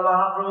চৈতন্য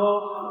মহাপ্রভু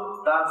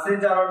তার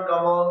শ্রীচরণ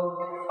কমল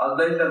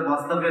অদ্বৈতের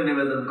মস্তকে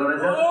নিবেদন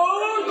করেছেন।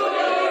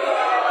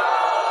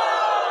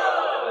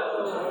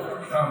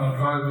 And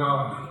Advaita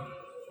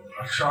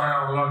Acharya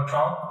looked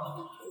up.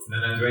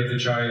 Then Advaita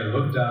Acharya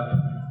looked up.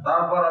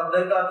 তারপর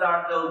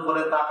অদ্বৈতাচার্য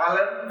উপরে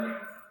তাকালেন।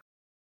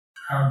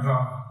 And the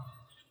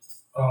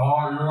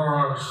whole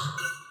universe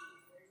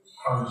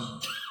was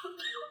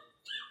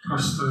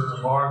twisted.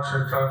 Lord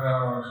Chaitanya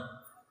was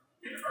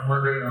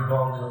emitting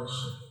indulgence.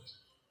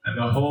 And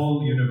the whole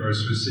universe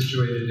was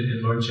situated in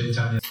Lord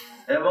Chaitanya.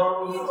 এবং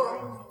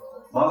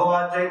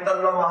ভগবান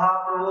চৈতন্য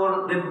মহাপ্রভুর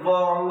দিব্য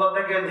অঙ্গ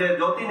থেকে যে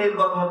জ্যোতি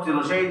নির্গত হচ্ছিল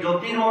সেই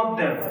জ্যোতির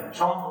মধ্যে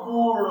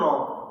সম্পূর্ণ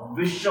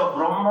বিশ্ব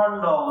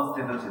ব্রহ্মাণ্ড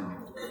অবস্থিত ছিল।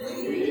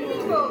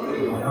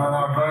 And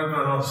Advaita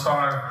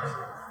Gosai,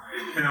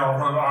 he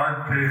offered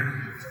arti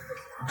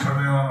for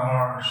 21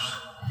 hours.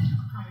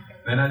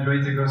 Then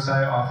Advaita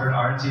Gosai offered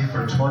arti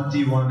for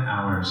 21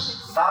 hours.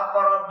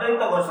 তারপর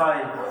অদ্বৈত গোসাই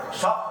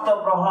সপ্ত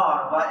প্রহর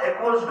বা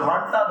 21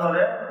 ঘন্টা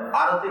ধরে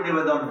আরতি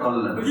নিবেদন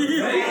করলেন।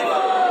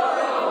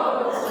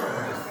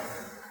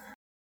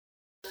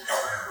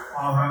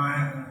 How many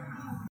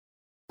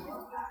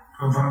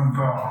different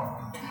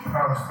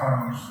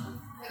pastimes.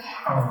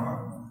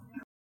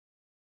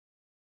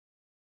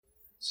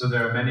 So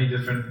there are many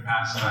different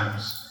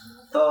pastimes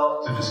তো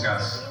to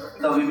discuss.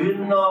 তো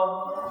বিভিন্ন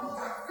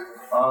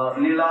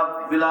লীলা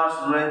বিলাস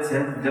রয়েছে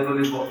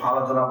যেগুলি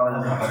আলোচনা করা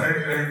যেতে পারে।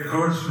 এই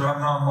ঘোষ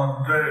রান্নার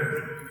মধ্যে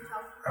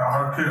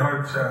আরতি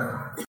হচ্ছে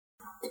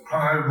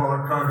অনেক বড়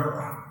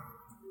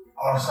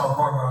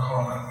অসম্পন্ন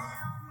করেন।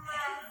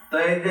 তো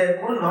এই যে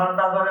 21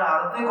 ঘন্টা ধরে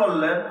আরতি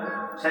করলেন,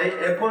 সেই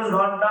 21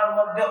 ঘন্টার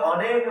মধ্যে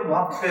অনেক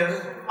ভক্তের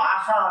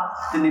আশা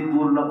তিনি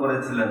পূর্ণ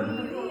করেছিলেন।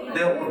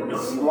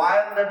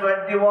 While the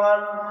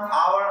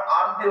 21-hour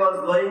arti was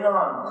going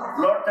on,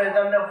 Lord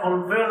Chaitanya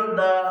fulfilled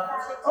the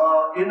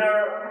inner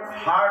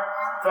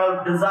heartfelt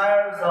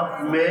desires of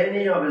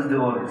many of his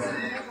devotees.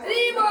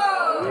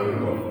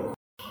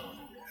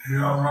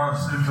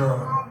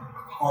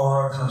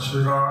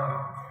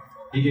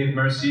 He gave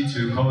mercy to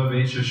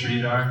Kolavecha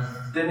Sridhar.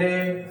 তিনি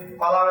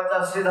কলাবেচা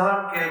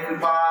শ্রীধরকে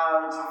কৃপা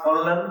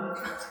করলেন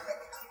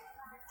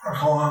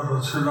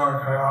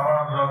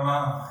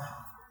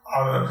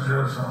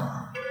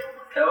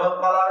এবং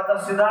কলাবেচা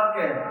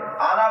শ্রীধরকে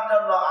আনার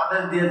জন্য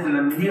আদেশ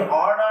দিয়েছিলেন। He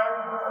ordered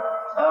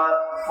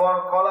for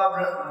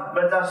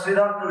কলাবেচা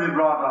Sridhar to be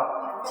brought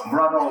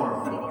over.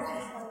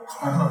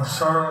 And the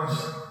servants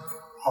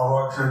of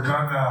Lord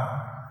Chaitanya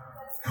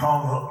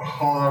told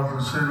Kolavecha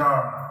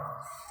Sridhar,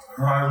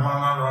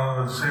 Rajamanna wanted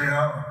to see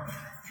him.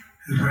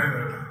 He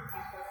fainted.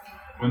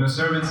 When the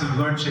servants of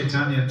Lord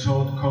Chaitanya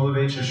told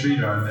Kolavecha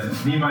Sridhar that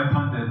Nimai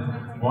Pandit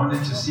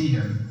wanted to see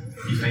him,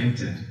 he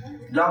fainted.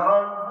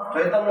 যখন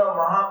চৈতন্য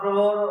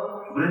মহাপ্রভুর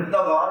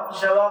ভৃত্যগণ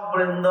সেবক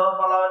বৃন্দ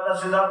কলাবেচা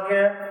শ্রীধরকে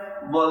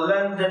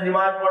বললেন যে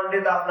নিমাই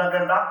পণ্ডিত আপনাকে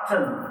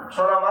ডাকছেন,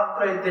 শোনা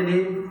মাত্রই তিনি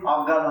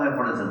অজ্ঞান হয়ে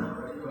পড়েছেন।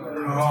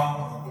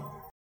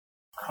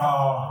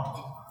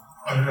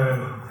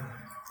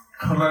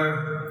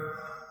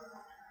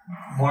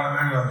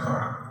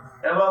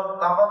 এবং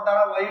তখন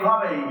তারা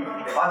ওইভাবেই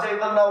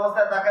অচৈতন্য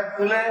অবস্থায় তাকে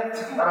তুলে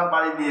তারা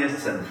বাড়ি নিয়ে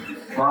এসেছেন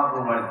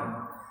মহাপ্রভু বাড়িতে।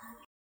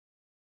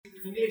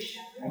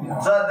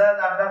 So then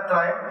at that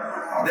time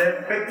they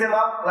picked him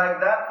up like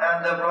that and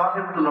they brought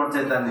him to Lord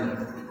Chaitanya.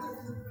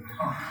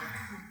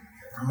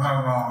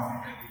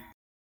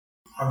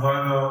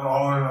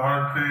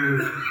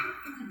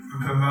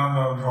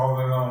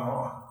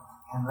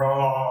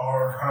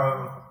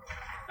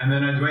 And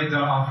then Advaita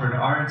offered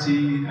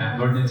arati, and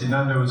Lord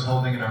Nityananda was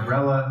holding an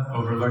umbrella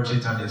over Lord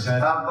Chaitanya's head.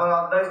 তারপর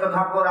অদ্বৈত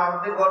ঠাকুর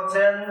আরতি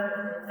করছেন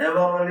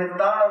এবং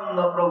নিত্যানন্দ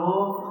প্রভু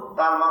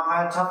তার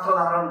মাথায় ছত্র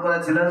ধারণ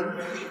করেছিলেন।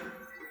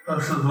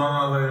 This is one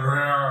of the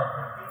rare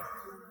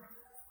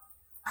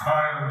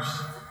times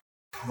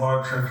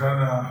Lord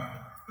Chaitanya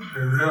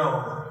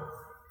revealed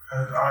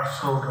his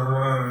actual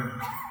divinity.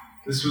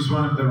 This was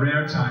one of the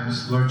rare times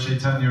Lord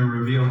Chaitanya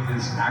revealed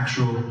his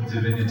actual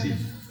divinity.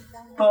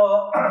 তো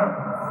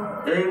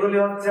এইগুলি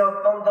হচ্ছে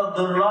অত্যন্ত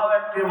দুর্লভ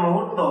একটি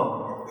মুহূর্ত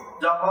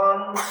যখন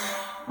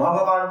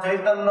ভগবান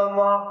চৈতন্য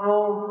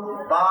মহাপ্রভু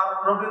তার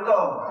প্রকৃত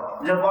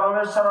যে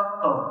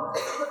পরমেশ্বরত্ব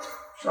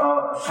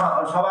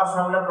সবার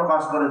সামনে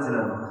প্রকাশ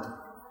করেছিলেন।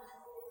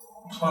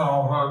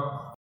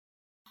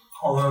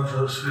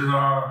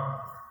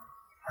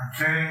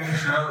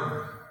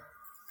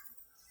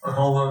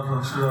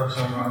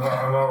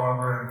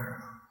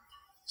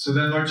 So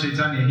then Lord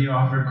Chaitanya, he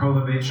offered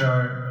Kolavecha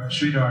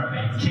Sridhar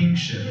a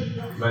kingship,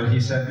 but he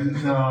said,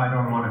 no, I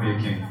don't want to be a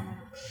king.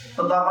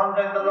 তো তখন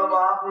চৈতন্য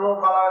মহাপ্রভু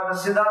কলাবেচা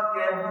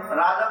শ্রীধরকে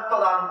রাজত্ব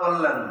দান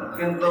করলেন,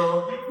 কিন্তু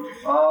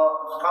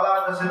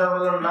কলাবেচা শ্রীধর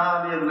বললেন না,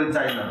 আমি এগুলি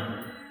চাই না।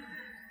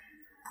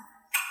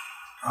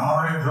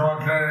 আমি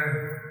তোমাকে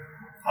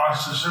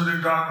অষ্ট সিদ্ধি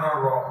দান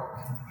করবো।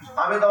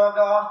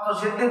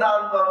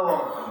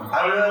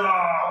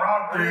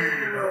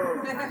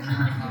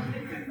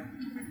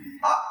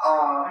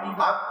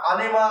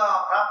 Anima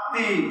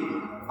Prapti,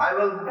 I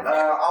will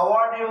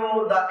award you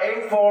the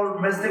eightfold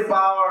mystic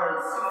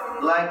powers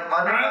like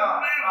Anima.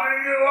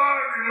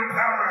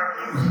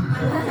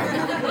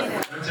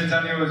 Lord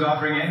Chaitanya was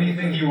offering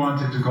anything he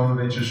wanted to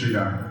Kolavecha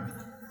Sridhar.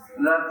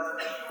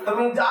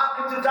 তুমি যা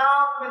কিছু চাও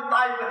তুমি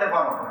তাই পেতে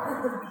পারো।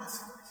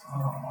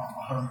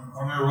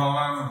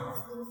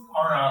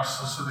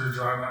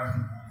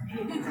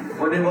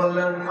 উনি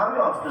বললেন আমি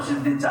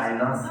অষ্টসিদ্ধি চাই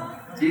না।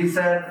 He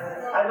said,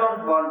 I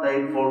don't want the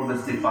eightfold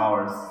mystic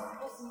powers.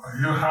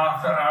 You have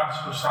to ask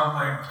for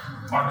something.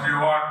 What do you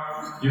want?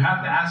 You have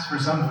to ask for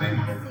something.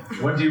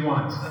 What do you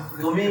want?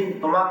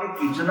 তোমাকে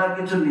কিছু না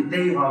কিছু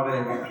নিতেই হবে।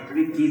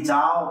 তুমি কি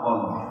চাও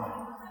বলো।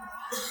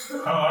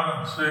 I want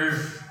to see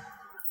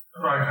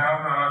if I have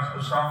to ask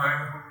for something.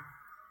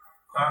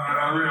 And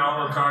every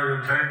avatar you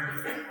take,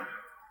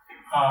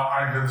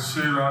 I can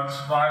see that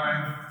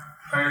smiling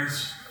face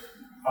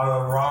of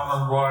the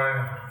Brahmin boy.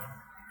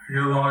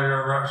 You know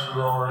your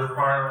vegetable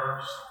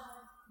requirements,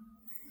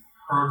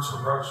 fruits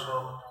and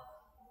vegetables.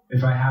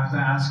 If I have to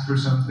ask for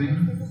something,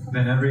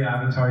 then every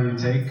avatar you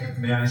take,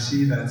 may I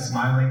see that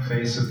smiling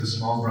face of the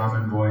small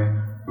Brahmin boy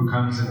who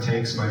comes and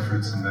takes my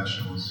fruits and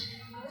vegetables.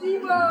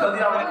 যদি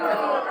আমাকে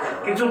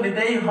কিছু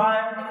নিতেই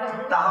হয়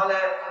তাহলে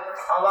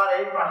আমার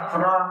এই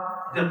প্রার্থনা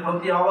যে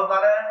প্রতি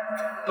অবতারে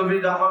তুমি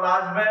যখন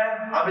আসবে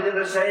আমি যেন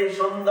সেই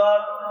সুন্দর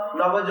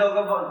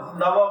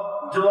নব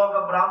যুবক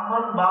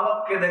ব্রাহ্মণ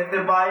বালককে দেখতে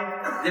পাই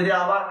যিনি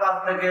আমার কাছ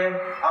থেকে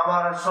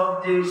আমার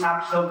সবজি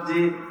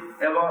শাকসবজি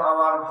এবং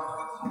আমার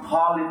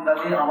ফল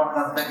ইত্যাদি আমার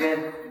কাছ থেকে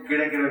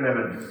কেড়ে কেড়ে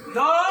নেবেন।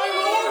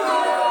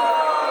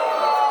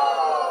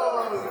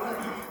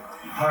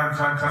 Lord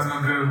Chaitanya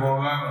Dev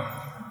বলেন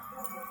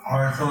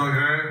হয়তো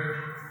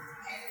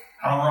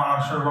আমরা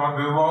আশীর্বাদ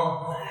দেব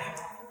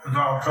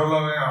এটা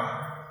অতুলনীয়।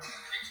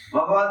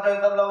 ভগবান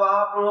চৈতন্য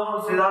মহাপ্রভু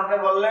শ্রীধরকে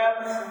বললেন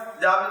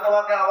যে আমি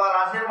তোমাকে আমার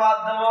আশীর্বাদ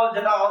দেব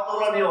যেটা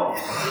অতুলনীয়।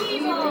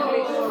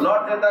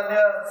 Lord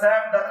Chaitanya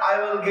said that I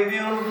will give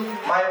you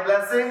my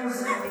blessings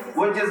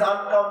which is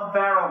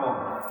uncomparable.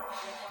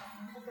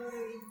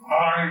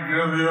 I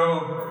give you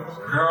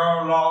pure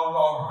love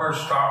of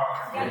Krishna,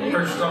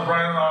 Krishna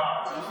Prema.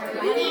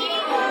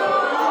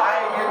 I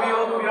give you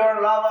pure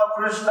love of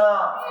Krishna,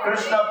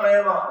 Krishna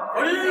Prema.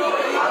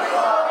 আমি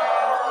তোমাকে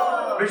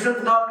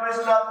বিশুদ্ধ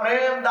কৃষ্ণ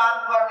প্রেম দান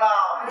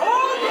করলাম।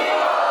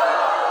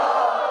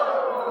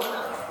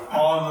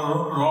 All the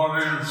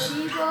devotees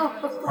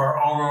are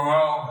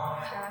overwhelmed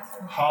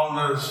how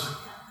this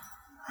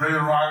flea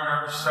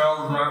market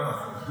salesman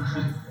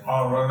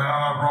of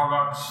banana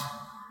products,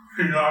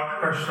 he got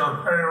Krishna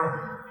Prema.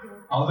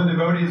 All the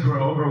devotees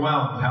were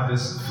overwhelmed how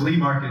this flea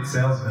market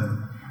salesman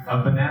of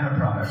banana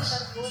products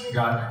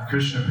got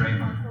Krishna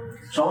Prema.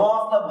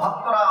 সমস্ত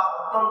ভক্তরা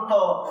অত্যন্ত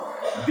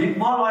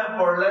বিহ্বল হয়ে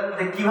পড়লেন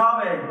যে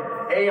কিভাবে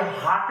এই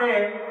হাটে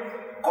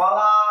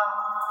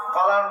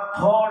কলার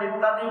থোড়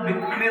ইত্যাদি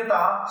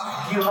বিক্রেতা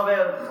কিভাবে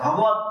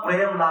ভগবত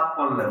প্রেম লাভ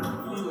করলেন।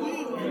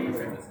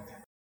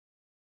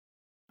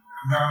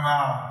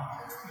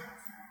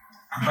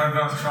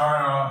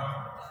 Bhattacharya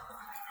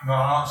in the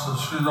house of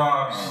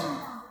Sridhas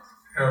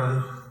is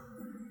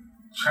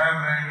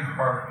chanting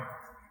for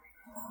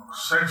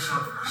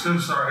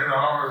 6 or 8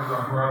 hours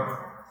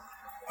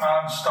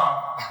non-stop.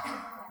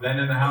 Then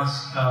in the house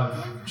of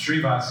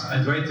Srivas,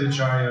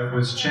 Advaitacharya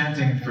was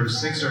chanting for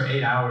 6 or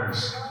 8 hours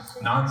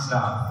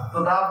non-stop. তো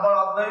তারপর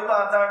অদ্বৈত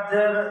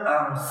আচার্যের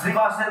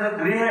শ্রীবাসের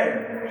গৃহে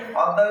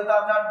অদ্বৈত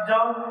আচার্য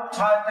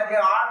 6 থেকে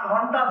 8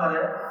 ঘন্টা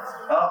ধরে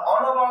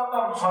অনবরত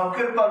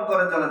সংকীর্তন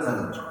করে চলেছেন।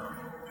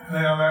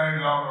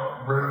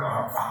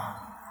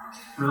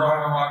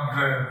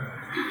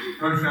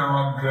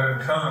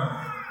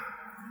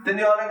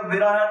 তিনি অনেক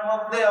বিরহের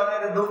মধ্যে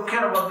অনেক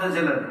দুঃখের মধ্যে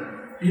ছিলেন।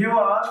 He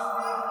was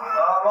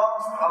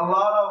amongst a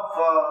lot of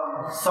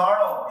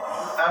sorrow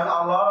and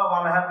a lot of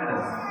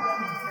unhappiness.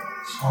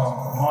 So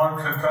Lord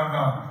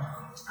Chaitanya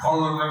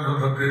pulled him into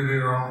the deity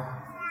room.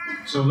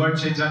 So Lord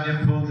Chaitanya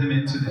pulled him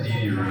into the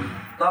deity room.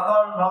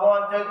 তখন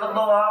ভগবান চৈতন্য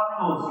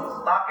মহাপ্রভু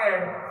তাকে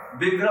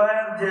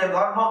বিগ্রহের যে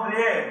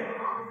গর্ভগৃহে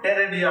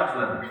টেনে নিয়ে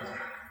আসলেন।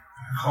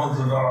 Closed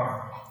the door.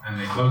 And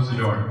they closed the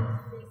door.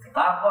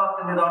 তারপর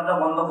তিনি দরজা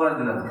বন্ধ করে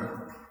দিলেন।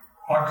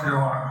 What do you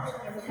want?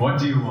 What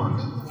do you want?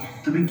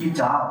 তুমি কি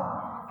চাও?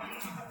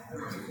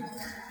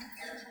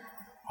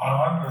 I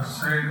want to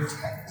see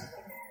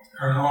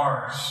your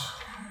glories.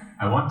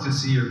 I want to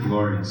see your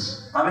glories.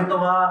 আমি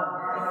তোমার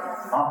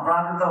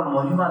অপ্রাকৃত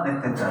মহিমা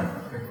দেখতে চাই।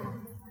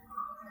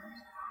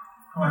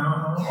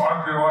 What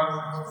do you want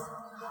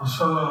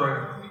specifically?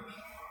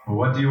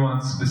 What do you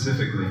want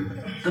specifically?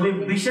 তুমি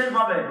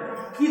বিশেষভাবে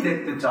কি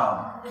দেখতে চাও?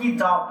 কি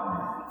চাও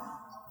তুমি?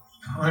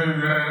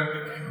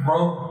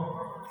 Both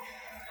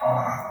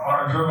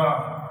Arjuna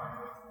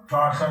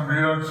darshan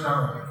diyache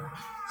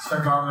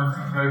সেখানে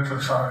দেখতে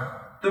চাই।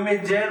 তুমি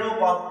যে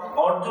রূপ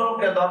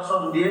অর্জুনকে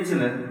দর্শন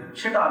দিয়েছিলেন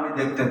সেটা আমি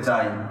দেখতে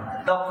চাই।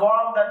 The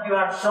form that you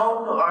had shown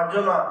to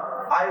Arjuna,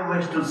 I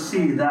wish to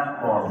see that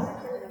form.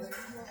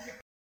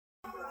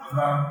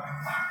 Then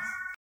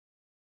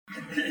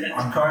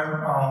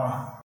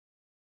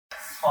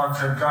Lord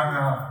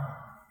Chaitanya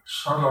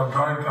showed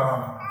Advaita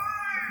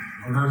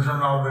vision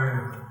of the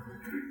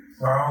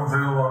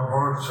battlefield of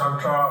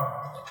Kurukshetra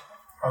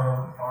and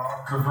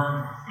different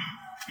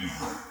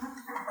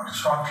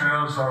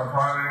Kshatriyas are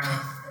fighting,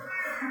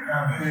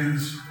 and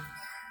he's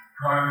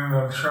riding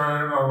the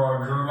chariot of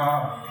Arjuna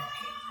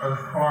with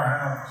 4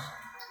 hands.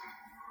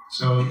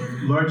 So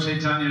Lord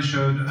Chaitanya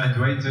showed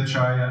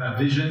Advaitacharya a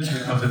vision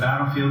of the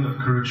battlefield of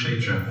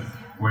Kurukshetra,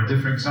 where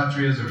different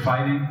Kshatriyas are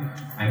fighting,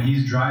 and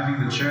he's driving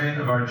the chariot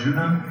of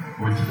Arjuna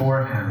with 4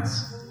 hands.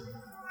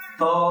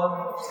 তো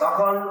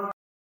তখন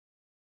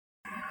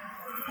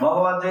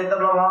ভগবান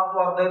চৈতন্য মহাপ্রভু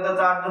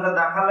অদ্বৈতাচার্যকে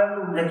দেখালেন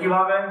যে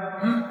কিভাবে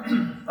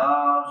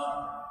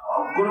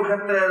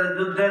কুরুক্ষেত্রের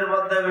যুদ্ধের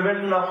মধ্যে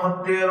বিভিন্ন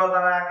ক্ষত্রিয়রা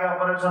তারা একে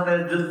অপরের সাথে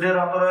যুদ্ধে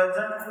রত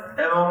রয়েছে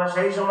এবং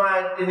সেই সময়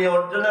তিনি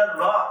অর্জুনের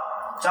রথ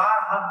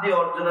 4 হাত দিয়ে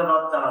অর্জুনের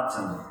রথ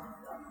চালাচ্ছেন।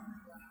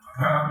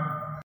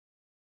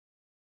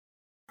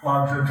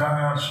 Lord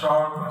Chaitanya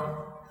showed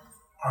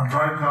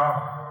Advaita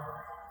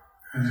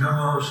his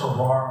universal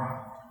form.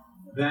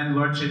 Then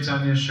Lord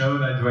Chaitanya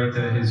showed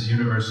Advaita his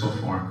universal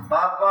form.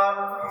 তারপর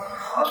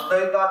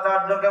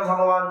অদ্বৈতাচার্যকে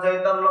ভগবান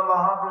চৈতন্য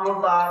মহাপ্রভু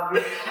তার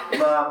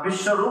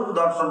বিশ্বরূপ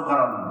দর্শন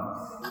করান।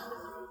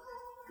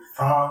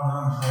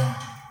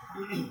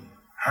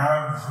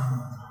 Hands and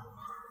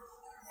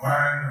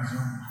legs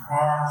and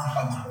arms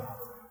and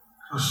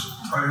just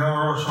a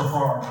universal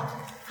form.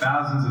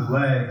 thousands of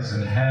legs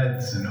and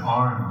heads and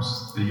arms,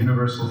 the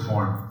universal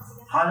form.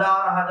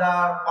 হাজার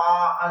হাজার পা,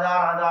 হাজার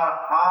হাজার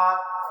হাত,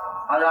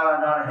 হাজার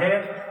হাজার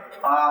হেড,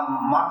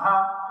 মাথা,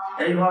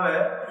 এইভাবে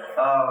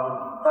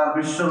তার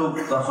বিশ্বরূপ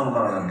দর্শন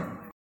করালেন।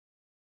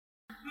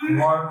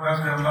 Lord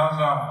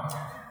Nityananda,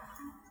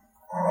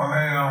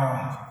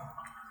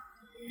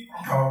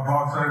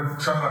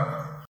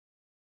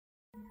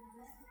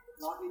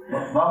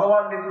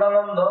 ভগবান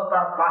নিত্যানন্দ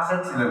তার পাশে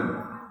ছিলেন।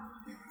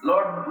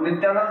 Lord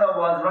Nityananda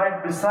was right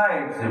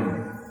beside him,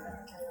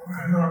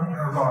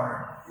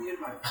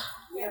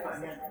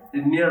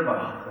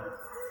 nearby.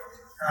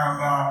 And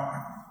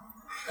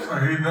so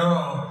he knew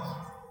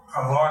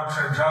Lord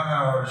Chaitanya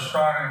was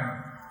showing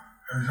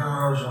his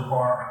universal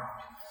form.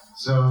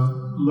 So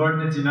Lord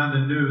Nityananda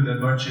knew that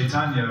Lord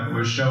Chaitanya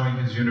was showing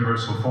his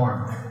universal form.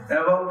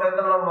 এবং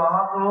চৈতন্য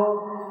মহাপ্রভু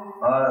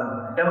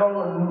এবং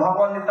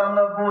ভগবান নিত্যানন্দ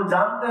প্রভু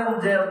জানতেন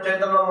যে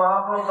চৈতন্য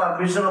মহাপ্রভু তার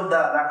বিশ্বরূপ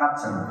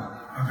দেখাচ্ছেন।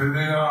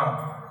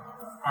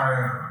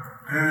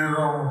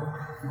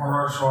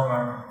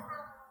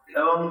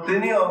 এবং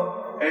তিনিও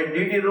এই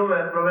ডিডি রুমে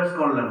প্রবেশ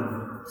করলেন।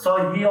 So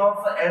he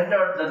also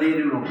entered the DD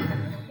room.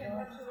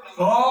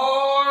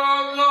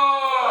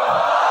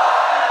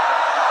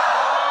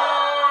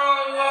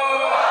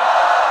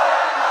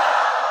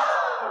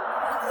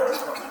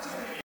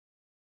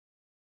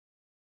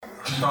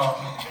 So,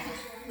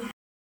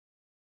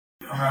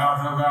 and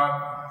after that,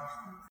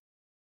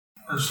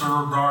 the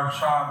Suru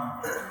Darshan,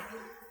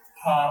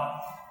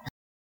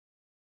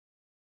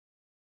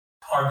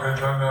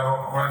 Chaitanya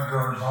went to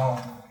his home.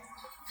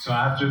 So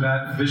after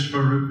that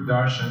Vishvarup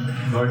darshan,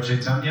 Lord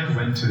Chaitanya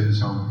went to his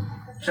home.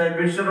 সেই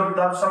বিশ্বরূপ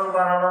দর্শন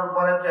করানোর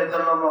পরে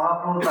চৈতন্য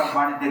মহাপ্রভু তার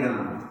বাড়িতে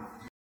গেলেন।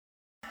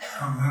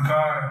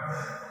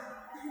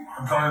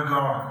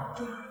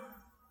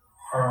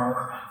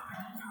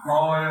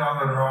 Rolling on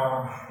the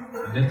ground.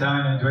 Nitai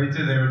and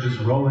Advaita, they were just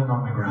rolling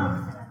on the ground.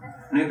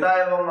 Nitai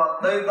এবং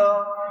অদ্বৈত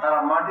তারা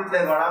মাটিতে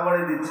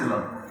গড়াগড়ি দিচ্ছিল।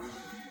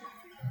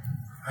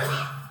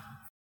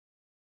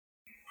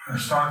 They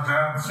start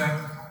dancing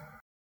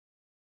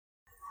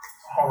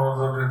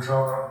opposite each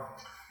other.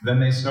 Then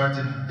they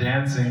started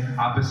dancing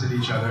opposite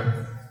each other.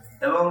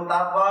 এবং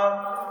তারপর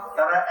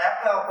তারা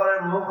একে অপরের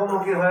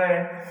মুখোমুখি হয়ে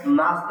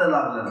নাচতে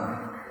লাগলেন।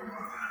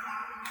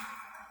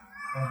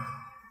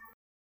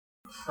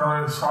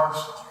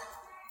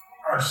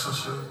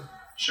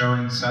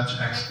 Showing such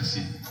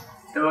ecstasy.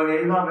 এবং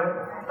এইভাবে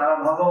তারা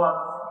ভগবান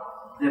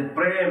যে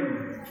প্রেম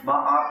বা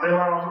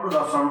প্রেমানন্দ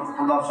প্রদর্শন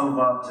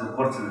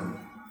করছিলেন।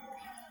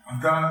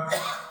 Then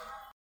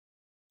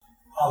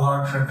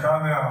Lord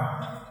Chaitanya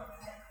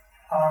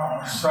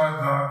said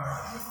that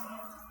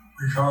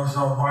because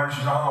of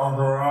Vaishnava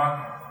Virat,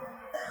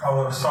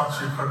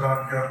 Sachi could not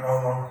get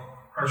over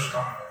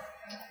Krishna.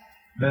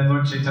 Then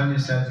Lord Chaitanya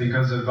said,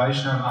 because of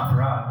Vaishnava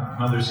Aparad,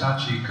 Mother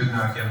Sachi could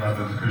not get love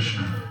of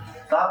Krishna.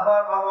 তারপর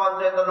ভগবান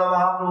চৈতন্য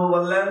মহাপ্রভু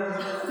বললেন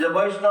যে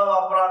বৈষ্ণব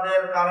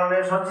অপরাধের কারণে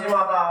সচী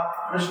মাতা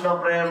কৃষ্ণ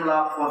প্রেম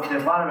লাভ করতে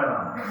পারবে না।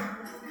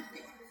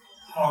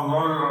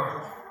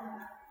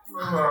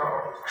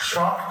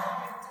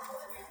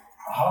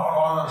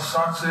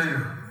 Sachi,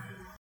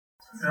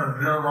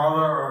 dear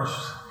mother, was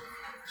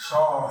so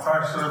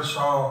affectionate,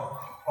 so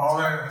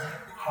loving.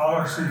 How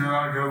is she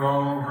cannot get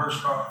love of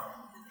Krishna?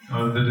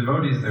 The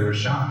devotees, they were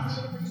shocked.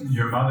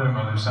 Your mother,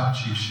 Mother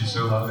Sachi, she's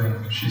so loving,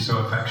 she's so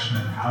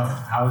affectionate.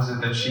 How is it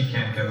that she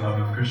can't get love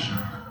of Krishna?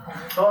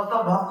 সমস্ত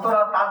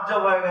ভক্তরা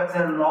তাজ্জব হয়ে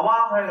গেছেন,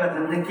 অবাক হয়ে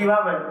গেছেন যে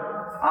কিভাবে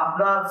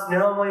আপনার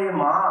স্নেহময়ী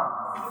মা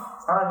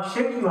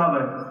সে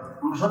কিভাবে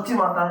সত্যি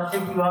মাতা সে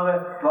কিভাবে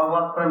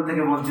ভগবত প্রেম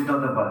থেকে বঞ্চিত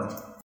হতে পারে।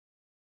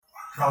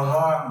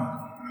 ভগবান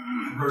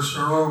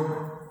বিশ্বরূপ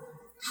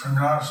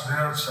সন্ন্যাস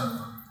দিয়েছেন,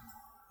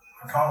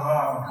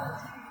 ভগবান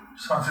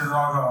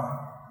সচিদানন্দ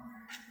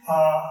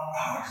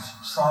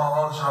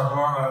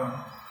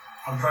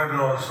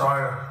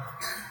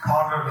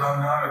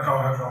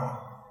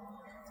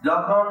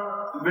যখন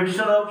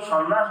বিশ্বরূপ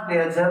সন্ন্যাস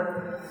নিয়েছেন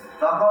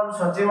তখন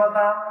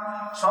সচিমাতা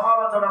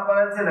সমালোচনা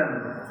করেছিলেন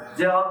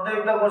যে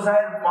অদ্বৈত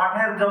গোসাইয়ের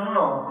পাঠের জন্য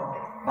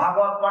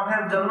ভাগবত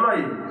পাঠের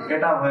জন্যই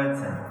এটা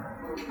হয়েছে।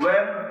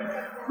 When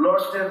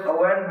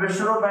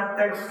Vishnurup had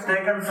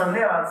taken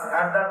sannyas,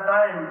 at that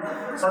time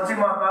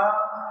Sachimata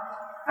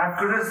had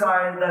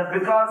criticized that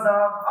because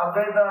of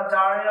Advaita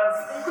Acharya's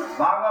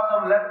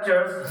Bhagavatam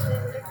lectures,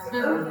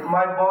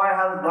 my boy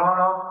has gone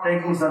off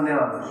taking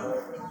sannyas.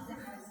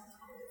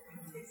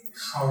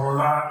 So for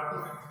that,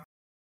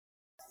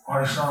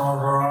 Vaishnava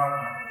Virat,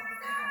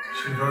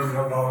 she couldn't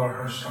get love of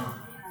Krishna.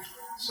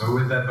 So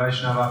with that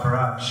Vaishnava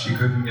Aparad, she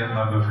couldn't get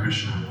love of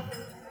Krishna.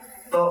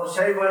 তো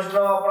সেই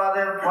বৈষ্ণব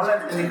অপরাধের ফলে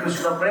তিনি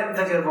কৃষ্ণ প্রেম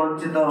থেকে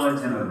বঞ্চিত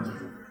হয়েছিলেন।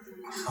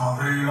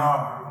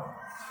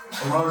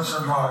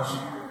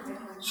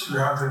 She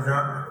had to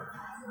get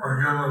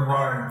forgiven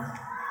by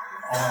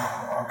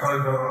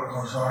Advaita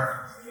Gosai.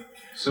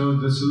 So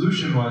the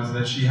solution was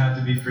that she had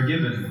to be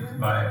forgiven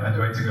by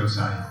Advaita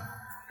Gosai.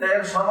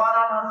 এর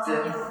সমাধান হচ্ছে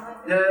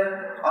যে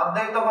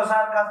অদ্বৈত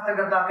গোসাইয়ের কাছ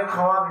থেকে তাকে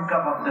ক্ষমা ভিক্ষা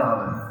করতে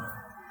হবে।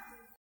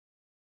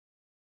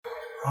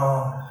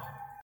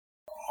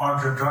 Lord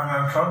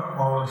Chaitanya took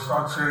Mother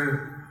Sachi,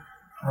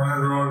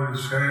 many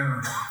devotees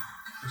came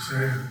to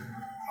see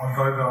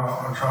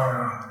Advaita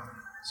Acharya.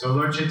 So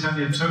Lord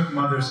Chaitanya took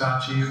Mother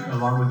Sachi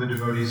along with the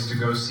devotees to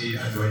go see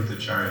Advaita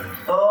Acharya.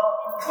 তো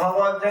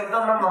ভগবান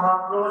চৈতন্য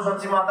মহাপ্রভু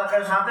সচি মাতাকে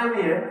সাথে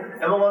নিয়ে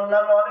এবং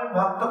অন্যান্য অনেক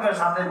ভক্তকে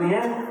সাথে নিয়ে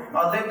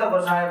অদ্বৈত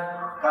গোসাইয়ের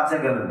কাছে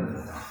গেলেন।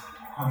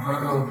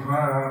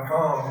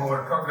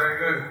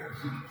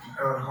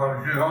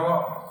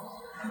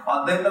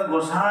 অদ্বৈত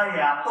গোসাই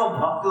এত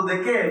ভক্ত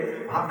দেখে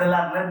ভাবতে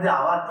লাগলেন যে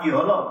আবার কি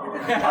হলো।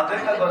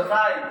 অদ্বৈত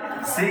গোসাই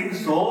seeing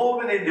so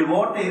many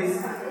devotees,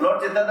 Lord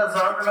Chaitanya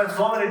surrounded by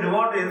so many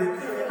devotees,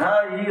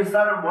 he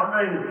started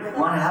wondering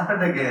what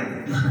happened again.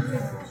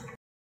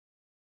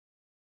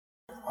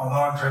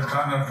 Lord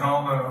Chaitanya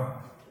told him,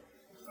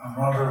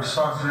 Mother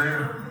Sachi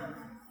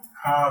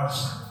has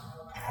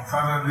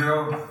offended you,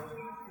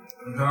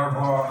 and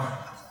therefore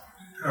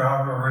you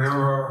have to forgive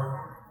her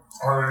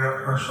or to get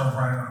Krishna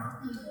prema.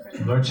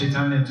 Lord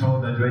Chaitanya told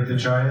Advaita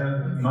Acharya,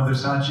 Mother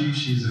Sachi,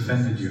 she's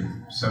offended you,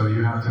 so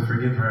you have to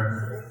forgive her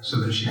so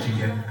that she can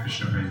get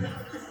Krishna prema.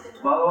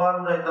 ভগবান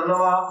চৈতন্য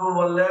মহাপ্রভু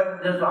বললেন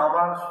যে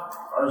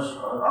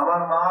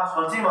আমার মা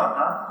সচি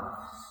মাতা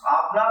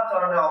আপনার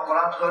চরণে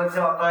অপরাধ করেছে,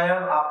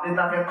 অতএব আপনি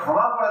তাকে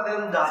ক্ষমা করে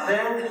দিন যাতে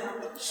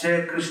সে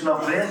কৃষ্ণ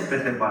প্রেম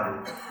পেতে পারে।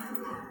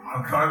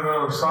 I'm trying to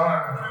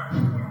decide,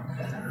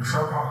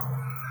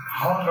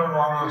 how can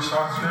Mother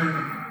Sachi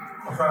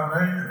offend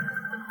me?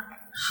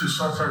 She's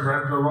such a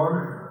great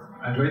devotee.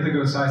 Advaita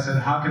Gosai said,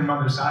 how can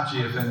Mother Sachi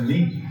offend me?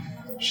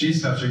 She's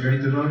such a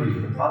great devotee.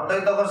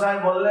 অদ্বৈত গোসাই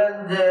বললেন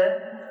যে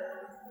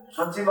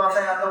সচি মাতা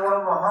এত বড়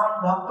মহান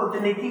ভক্ত,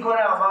 তিনি কি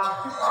করে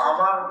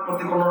আমার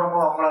প্রতি কোন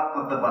রকম অপরাধ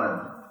করতে পারেন?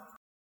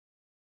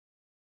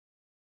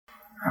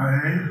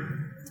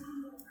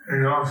 And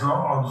he also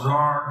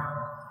observed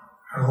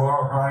and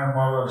glorified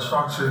Mother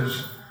Sachi's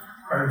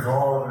great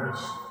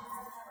qualities.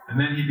 And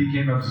then he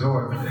became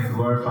absorbed in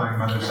glorifying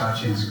Mother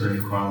Sachi's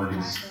great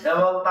qualities.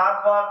 এবং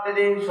তারপর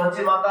তিনি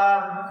সচি মাতার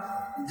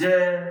যে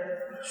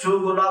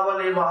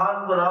সুগুণাবলী, মহান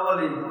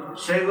গুণাবলী,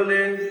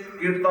 সেগুলি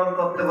কীর্তন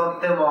করতে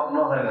করতে মগ্ন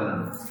হয়ে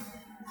গেলেন।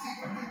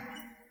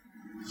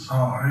 So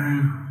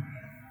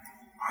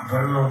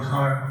Advaita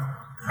Gosai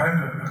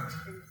fainted.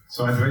 So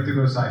Advaita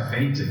Gosai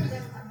fainted.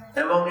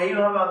 এবং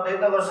এইভাবে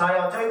অদ্বৈত গোসাই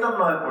অচৈতন্য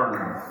হয়ে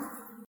পড়লেন।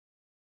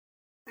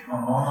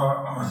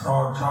 So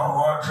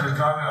Lord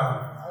Chaitanya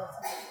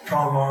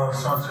told Mother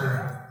Sachi,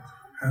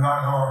 he's not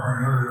going to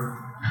forgive you.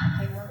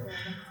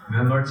 And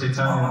then Lord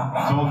Chaitanya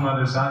told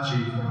Mother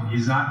Sachi,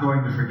 he's not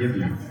going to forgive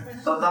you.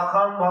 তো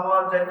তখন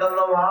ভগবান চৈতন্য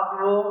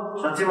মহাপ্রভু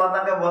সচি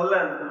মাতাকে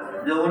বললেন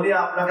যে উনি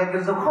আপনাকে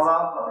কিন্তু ক্ষমা,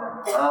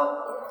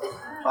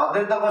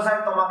 অদ্বৈত গোসাই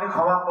তোমাকে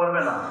ক্ষমা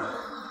করবে না।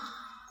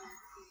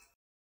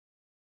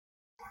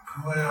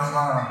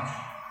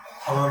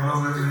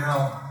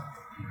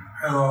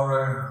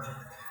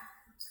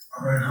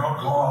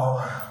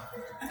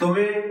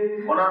 তুমি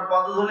ওনার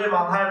পদধূলি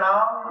মাথায় নাও,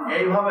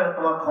 এইভাবে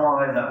তোমার ক্ষমা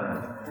হয়ে যাবে।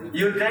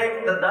 You take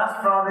the dust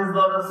from his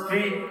lotus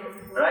feet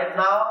right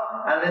now,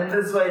 and in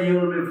this way you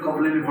will be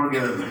completely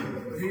forgiven.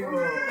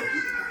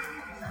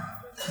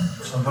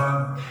 So then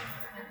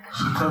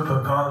she took the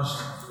dust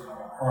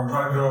from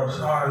Advaita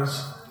Gosai's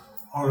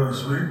lotus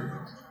feet.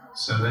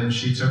 So then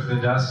she took the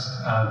dust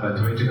of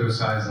Advaita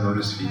Gosai's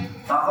lotus feet.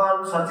 তখন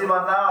সচি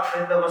মাতা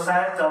অদ্বৈত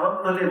গোসাইয়ের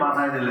চরণধূলি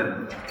মাথায় দিলেন।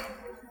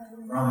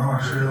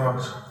 She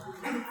was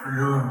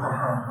forgiven for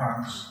her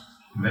offense.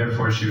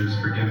 Therefore she was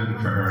forgiven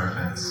for her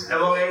offense.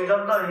 এবং এই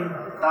জন্যই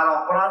তার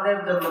অপরাধের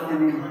জন্য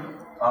তিনি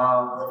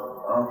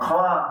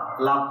ক্ষমা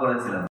লাভ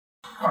করেছিলেন।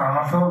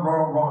 আসল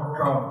বড় ভক্ত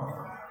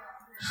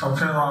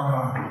সচিদানন্দ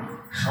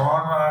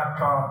সামান্য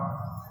একটা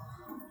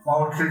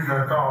মৌখিক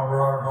একটা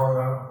অপরাধ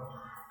হলে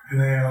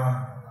তিনি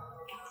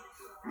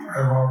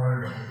এভাবে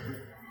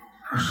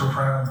কৃষ্ণ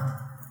প্রেম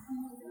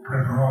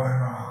পেতে পারেন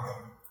না।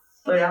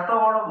 তো এত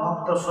বড়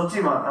ভক্ত সচি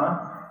মাতা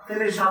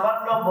তিনি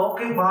সামান্য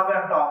মৌখিক ভাবে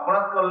একটা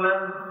অপরাধ করলেন,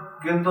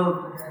 কিন্তু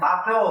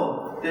তাতেও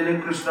তিনি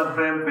কৃষ্ণ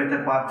প্রেম পেতে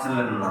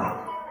পারছিলেন না।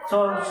 So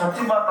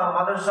Sachi Mata,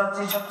 Mother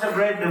Sachi, such a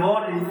great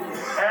devotee,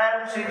 and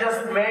she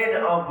just made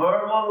a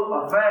verbal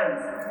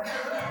offense.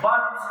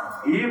 But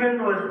even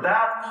with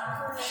that,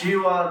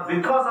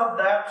 because of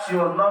that, she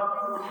was not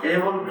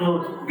able to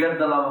get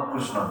the love of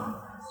Krishna.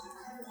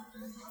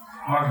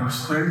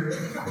 Obviously,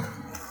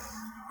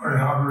 we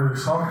have to be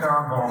so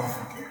careful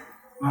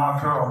not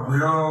to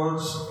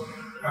abuse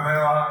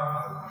anyone,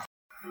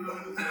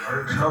 our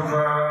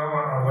children,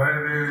 our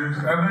ladies,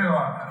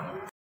 anyone.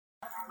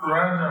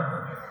 Imagine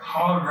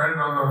how great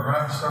of an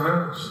offense it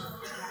is.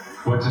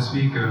 What to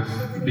speak of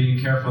being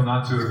careful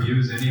not to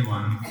abuse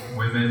anyone,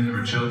 women or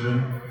children.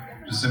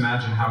 Just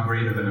imagine how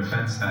great of an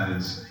offense that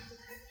is.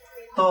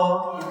 তো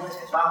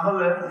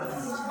তাহলে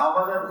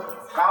আমাদের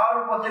কারোর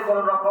প্রতি কোন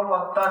রকম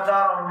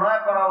অত্যাচার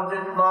অন্যায় করা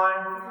উচিত নয়,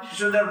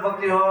 শিশুদের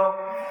প্রতি হোক,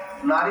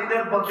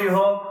 নারীদের প্রতি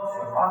হোক,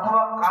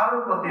 অথবা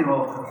কারোর প্রতি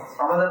হোক,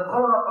 আমাদের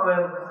কোন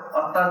রকমের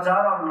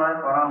অত্যাচার অন্যায়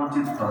করা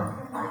উচিত নয়।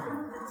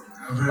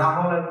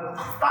 তাহলে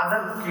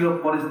তাদের কি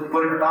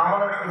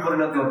তাহলে কি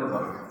পরিণতি হতে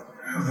পারে?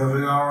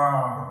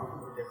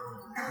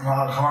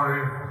 Not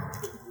hurry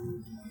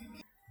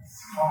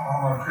on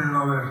the field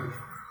of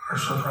the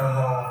Supreme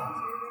Law.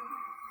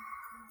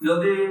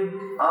 যদি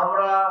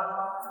আমরা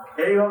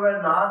এইভাবে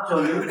না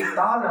চলি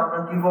তাহলে আমরা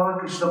কিভাবে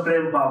কৃষ্ণ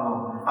প্রেম পাবো?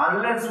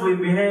 Unless we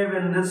behave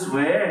in this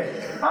way,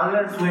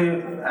 unless we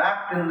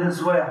act in this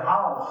way,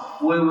 how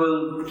we will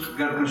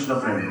get Krishna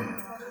prem?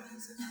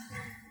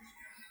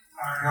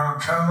 I got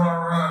 10 more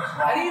minutes.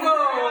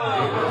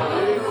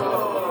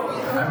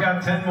 I've got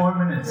 10 more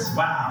minutes.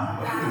 Wow.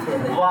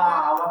 বাহ,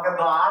 আমাকে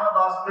তো আরো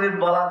 10 মিনিট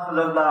বলার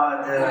সুযোগ দেওয়া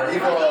হয়েছে।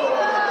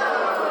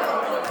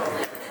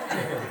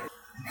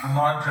 And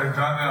Lord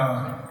Chaitanya,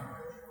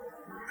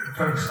 he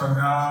took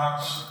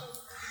sannyas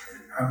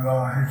and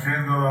he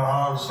came to the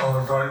house of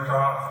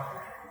Advaita.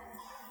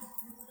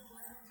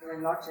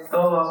 তো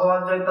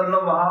ভগবান চৈতন্য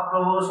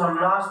মহাপ্রভু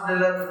সন্ন্যাস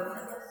দিলেন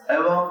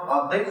এবং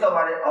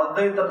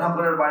অদ্বৈত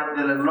ঠাকুরের বাড়ি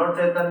দিলেন। Lord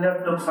Chaitanya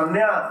took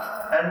sannyas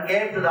and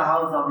came to the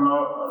house of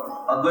Lord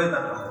Advaita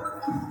Thakur.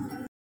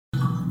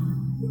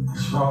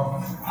 So,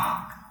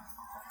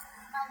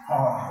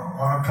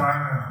 one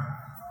time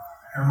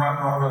he met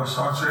Mother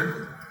Sachi.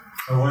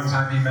 So one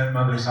time he met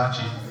Mother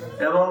Sachi.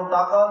 এবং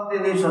তখন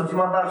তিনি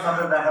সচিমাতার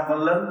সাথে দেখা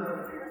করলেন।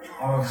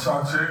 Mother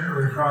Sachi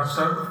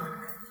requested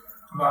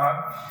that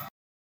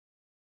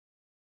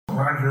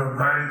like your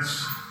base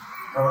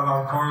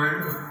Puri,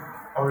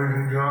 or we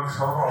can get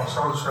some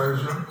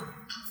association.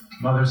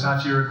 Mother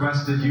Sachi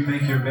requested you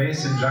make your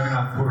base in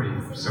Jagannath Puri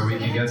so we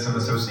can get some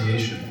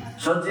association.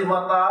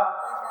 সচিমাতা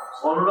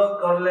অনুরোধ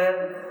করলেন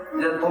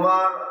যে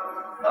তোমার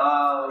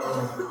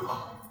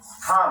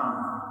স্থান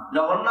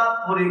জগন্নাথ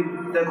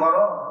পুরীতে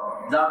করো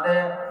যাতে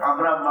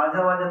আমরা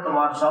মাঝে মাঝে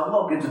তোমার সঙ্গ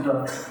কিছুটা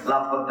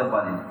লাভ করতে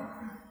পারি।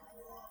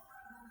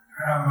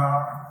 And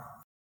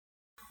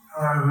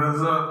I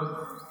visit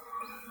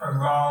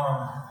Vrindavan,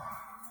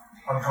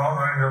 but don't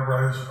make your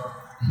base there.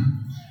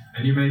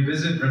 And you may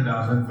visit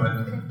Vrindavan, but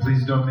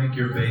please don't make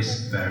your base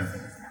there.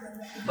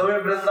 তুমি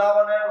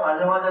বৃন্দাবনে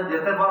মাঝে মাঝে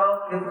যেতে পারো,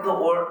 কিন্তু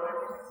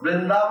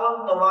বৃন্দাবন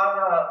তোমার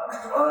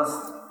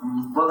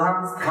প্রধান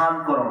স্থান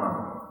করো না।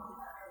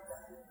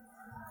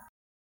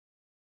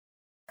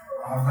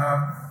 And then,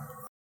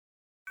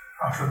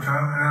 after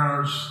 10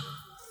 years,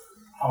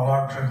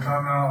 Lord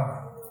Chaitanya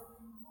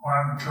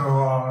went to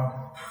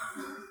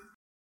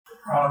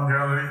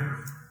Ramgeli.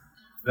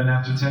 Then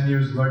after 10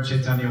 years, Lord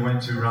Chaitanya went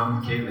to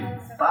Ramkeli.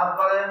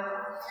 তারপরে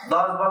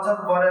 10 বছর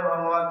পরে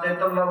ভগবান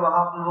চৈতন্য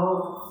মহাপ্রভু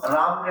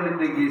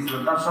রামকেলিতে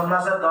গিয়েছিলেন। তার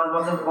সন্ন্যাসের 10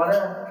 বছর পরে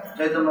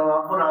চৈতন্য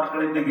মহাপ্রভু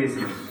রামকেলিতে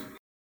গিয়েছিলেন।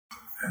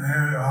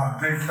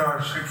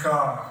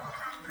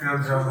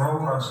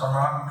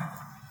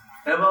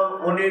 এবং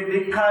উনি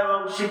দীক্ষা এবং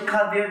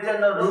শিক্ষা দিয়েছেন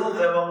রূপ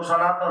এবং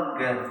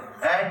সনাতনকে।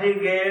 And he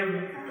gave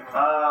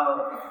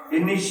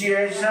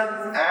initiation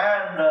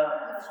and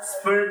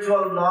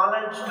spiritual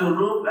knowledge to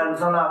Rup and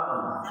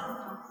Sanatan.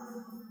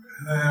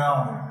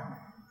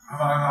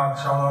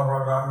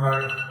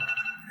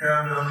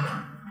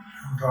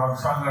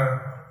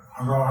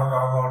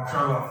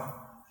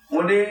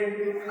 উনি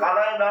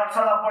কানাই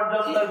নাটশালা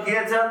পর্যন্ত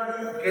গিয়েছেন,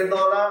 কিন্তু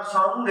ওনার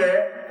সঙ্গে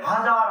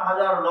হাজার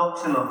হাজার লোক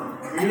ছিল।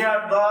 He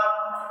had gone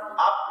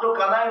up to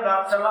Kanai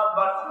Natshala,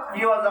 but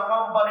he was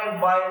accompanied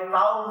by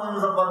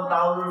thousands upon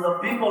thousands of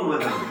people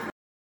with him.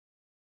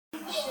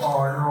 So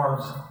he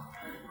was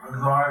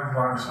advised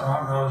by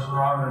Sanatana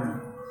Swami,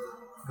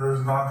 this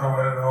is not the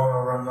way to go to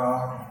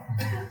Vrindavan.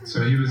 So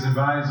he was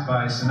advised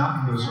by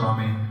Sanatana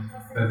Goswami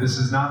that this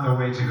is not the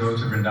way to go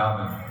to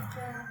Vrindavan.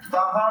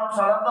 তখন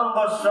সনাতন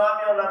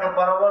গোস্বামী ওনাকে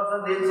পরামর্শ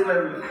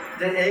দিয়েছিলেন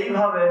যে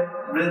এইভাবে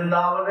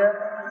বৃন্দাবনে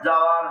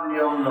যাওয়ার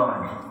নিয়ম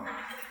নয়।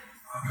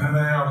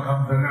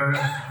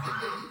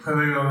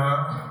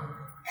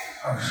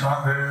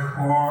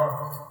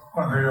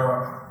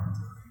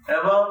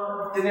 এবং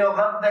তিনি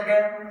ওখান থেকে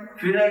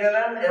ফিরে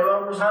গেলেন এবং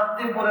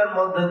শান্তিপুরের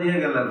মধ্যে দিয়ে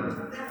গেলেন।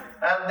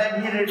 And then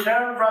he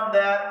returned from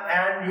there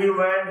and he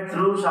went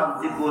through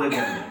Shantipur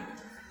again.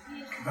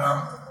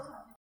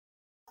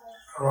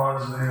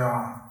 Was the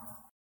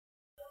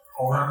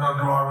Govinda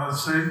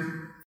Dwarasi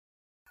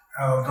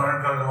and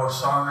Advaita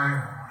Goswami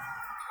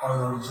was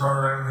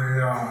observing the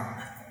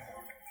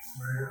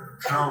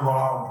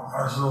Tilbal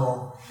festival.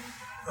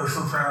 This is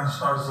the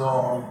festival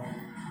of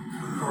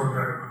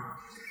Gurudev.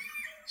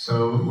 So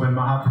when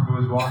Mahaprabhu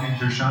was walking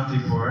through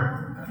Shantipur,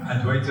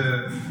 Advaita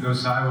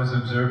Gosai was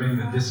observing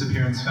the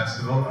disappearance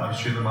festival of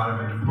Srila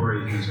Madhavendra Puri,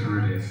 who's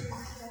Gurudev.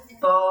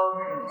 তো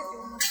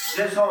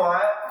যে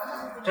সময়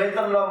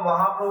চৈতন্য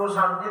মহাপ্রভু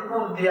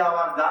শান্তিপুর দিয়ে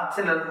আবার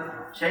যাচ্ছিলেন,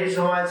 সেই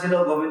সময় ছিল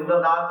গোবিন্দ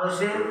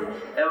দ্বাদশী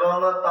এবং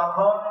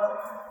তখন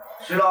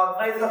ছিল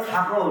অদ্বৈত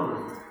ঠাকুর,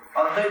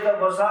 অদ্বৈত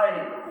গোসাই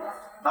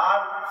তার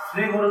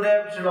শ্রী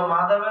গুরুদেব ছিল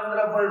মাধবেন্দ্র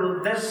পুরীর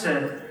উদ্দেশ্যে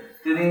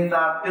তিনি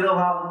তার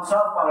তিরোভাব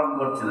উৎসব পালন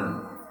করছিলেন।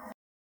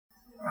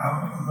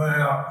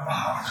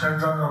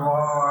 Chaitanya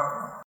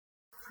Mahaprabhu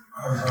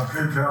has a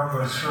detailed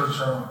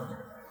description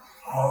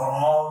of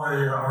all the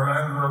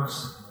arrangements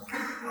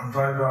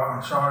Advaita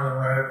Acharya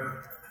made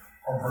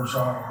for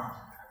Prasadam.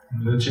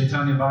 The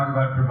Chaitanya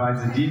Bhagavat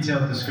provides a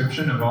detailed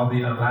description of all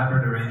the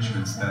elaborate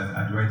arrangements that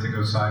Advaita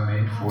Gosai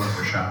made for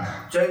prasad.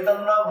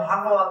 Chaitanya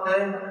ভাগবতে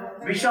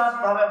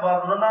বিশদভাবে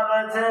বর্ণনা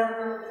রয়েছে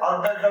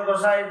অদ্বৈত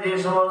গোসাই যে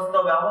সমস্ত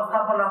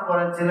ব্যবস্থাপনা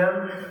করেছিলেন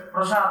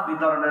প্রসাদ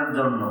বিতরণের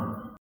জন্য।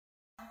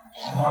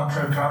 Lord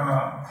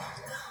Chaitanya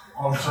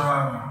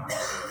বলছিলেন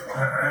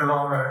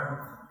এইভাবে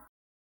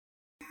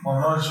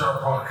মনুষ্য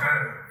পক্ষে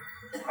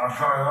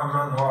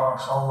আয়োজন করা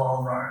সম্ভব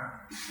নয়।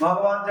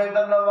 ভগবান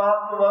চৈতন্য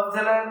মহাপ্রভু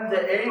বলছিলেন যে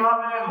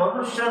এইভাবে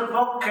মনুষ্যের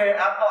পক্ষে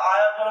এত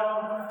আয়োজন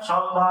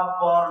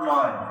সম্ভবপর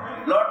নয়।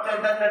 Lord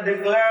Chaitanya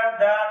declared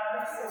that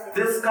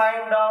this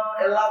kind of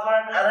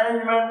elaborate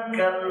arrangement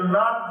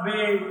cannot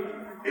be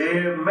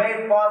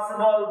made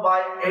possible by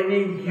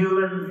any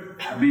human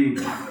being.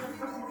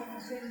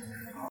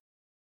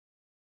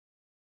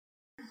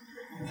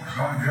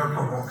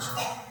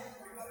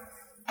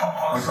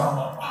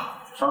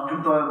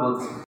 সংক্ষিপ্তভাবে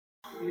বলছি।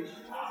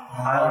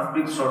 I will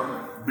speak short,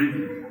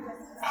 briefly.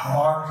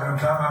 Lord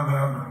Chaitanya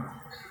then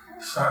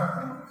said,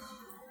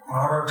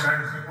 whoever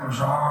takes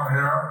prasad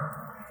here,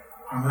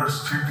 in this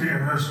titi,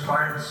 in this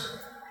place,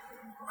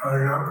 they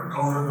get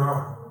Govinda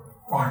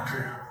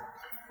Bhakti.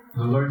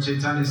 The Lord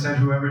Chaitanya said,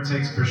 whoever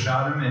takes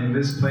prasadam in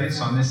this place,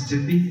 on this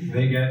tipi,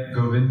 they get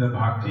Govinda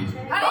Bhakti.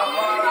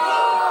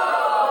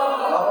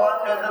 ভগবান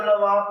চৈতন্য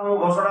মহাপ্রভু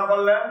ঘোষণা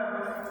করলেন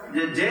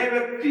যে যে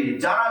ব্যক্তি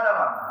যারা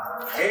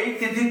এই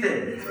তিথিতে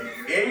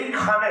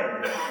এইখানে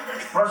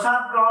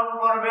প্রসাদ গ্রহণ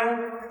করবে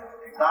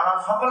তারা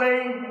সকলেই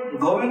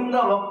গোবিন্দ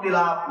ভক্তি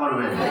লাভ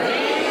করবে।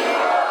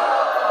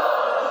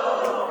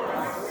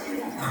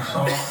 So,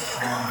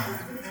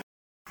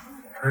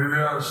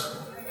 previous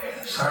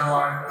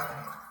Sailite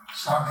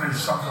Santi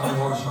Sakal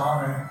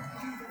Goswami,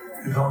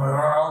 he told me,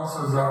 where else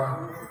is there?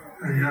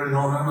 You get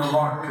Govinda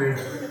Bhakti,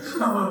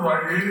 simply by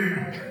eating.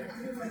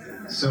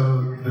 So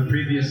the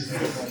previous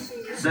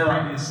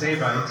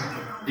Sevite,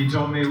 he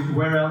told me,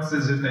 where else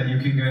is it that you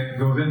can get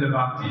Govinda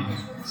Bhakti?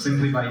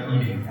 Simply by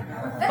eating.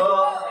 তো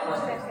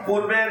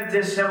পূর্বের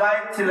যে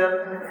সেবায়ত ছিলেন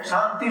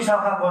শান্তি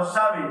শাখা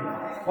গোস্বামী,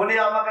 উনি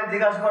আমাকে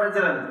জিজ্ঞাসা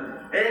করেছিলেন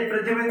এই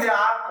পৃথিবীতে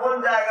আর কোন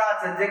জায়গা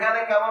আছে যেখানে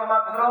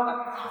কেবলমাত্র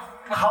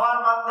খাওয়ার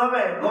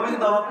মাধ্যমে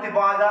গোবিন্দ ভক্তি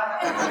পাওয়া যায়।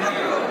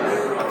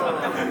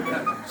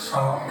 So,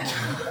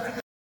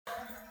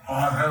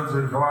 on his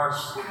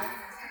request,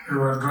 we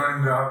were doing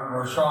that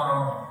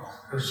prasadam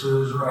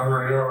distribution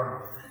every year.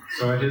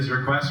 So at his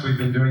request, we've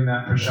been doing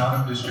that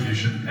prasadam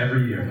distribution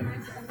every year.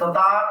 তো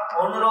তার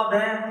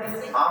অনুরোধে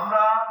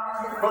আমরা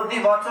প্রতি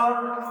বছর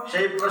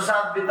সেই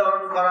প্রসাদ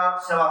বিতরণ করার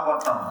সেবা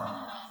করতাম,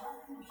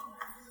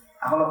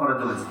 এখনো করে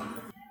চলেছি।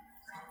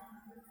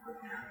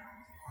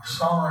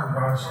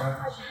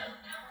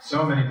 So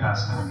many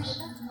pastimes.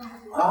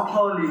 কত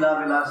লীলা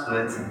বিলাস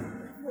রয়েছে।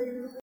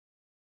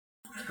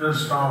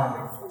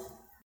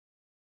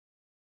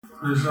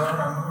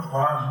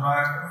 Last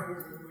night,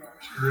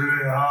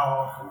 reading how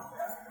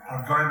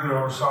Advaita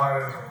Gosai,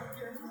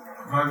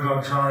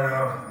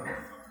 Advaitacharya,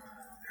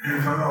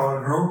 even a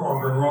group of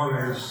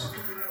devotees,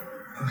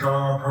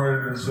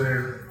 prayed to see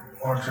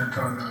Lord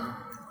Chaitanya.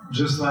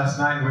 Just last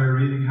night, we were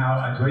reading how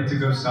Advaita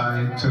Gosai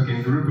took a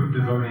group of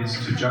devotees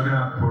to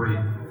Jagannath Puri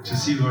to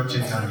see Lord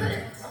Chaitanya.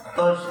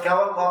 তো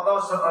কেবল গত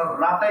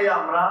রাতেই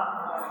আমরা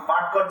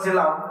পাঠ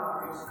করছিলাম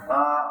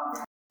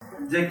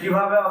যে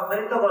কিভাবে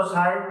অদ্বৈত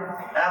গোসাই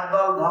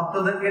একদল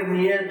ভক্তদেরকে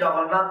নিয়ে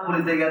জগন্নাথ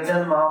পুরীতে গেছেন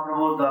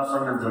মহাপ্রভুর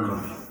দর্শনের জন্য।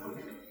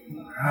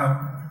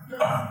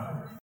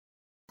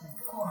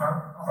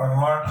 When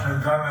Lord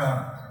Chaitanya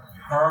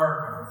heard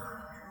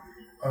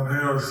that he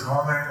was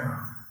coming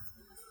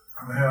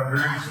and he had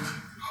reached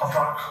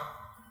Kathak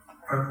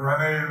with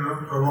many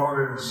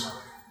devotees,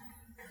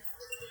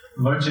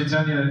 Lord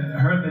Chaitanya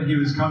heard that he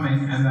was coming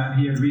and that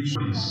he had reached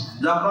peace.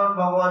 যখন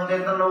ভগবান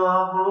চৈতন্য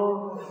মহাপ্রভু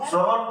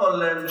শ্রবণ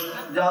করলেন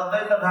যে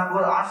অদ্বৈত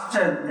ঠাকুর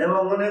আসছেন এবং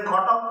উনি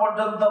কটক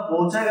পর্যন্ত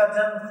পৌঁছে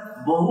গেছেন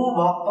বহু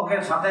ভক্তকে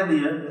সাথে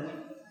দিয়ে,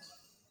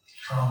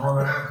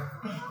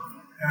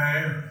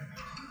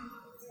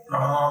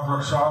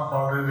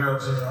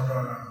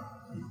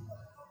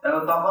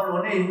 এবং তখন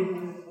উনি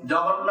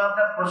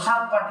জগন্নাথের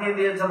প্রসাদ পাঠিয়ে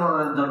দিয়েছেন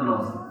ওদের জন্য।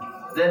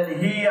 Then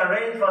he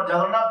arranged for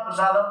Jagannath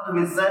Prasadam to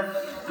be sent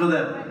to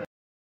them.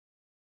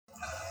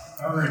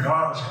 And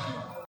because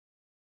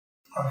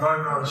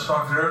Advaita was so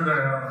dear to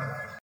him,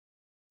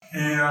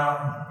 he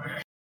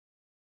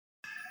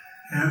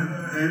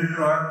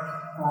went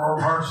more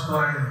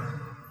personally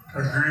to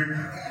greet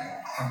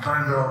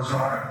Advaita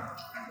Gosai.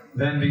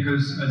 Then,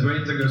 because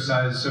Advaita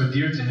Gosai is so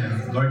dear to him,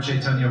 Lord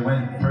Chaitanya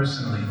went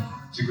personally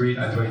to greet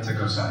Advaita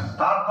Gosai.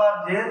 তারপর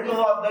যেহেতু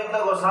অদ্বৈত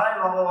গোসাই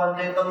ভগবান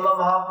চৈতন্য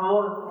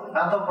মহাপ্রভুর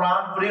এত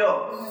প্রাণ প্রিয়,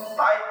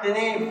 তাই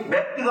তিনি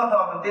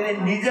ব্যক্তিগতভাবে তিনি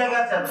নিজে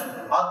গেছেন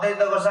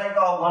অদ্বৈত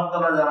গোসাইকে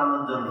অভ্যর্থনা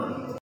জানানোর জন্য।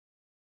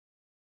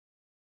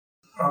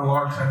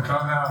 Lord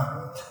Chaitanya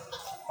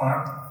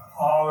went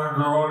all the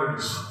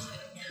devotees.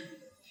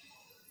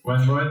 When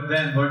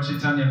Lord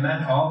Chaitanya met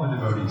all the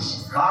devotees.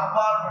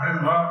 তারপর He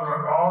left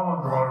with all the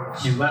devotees.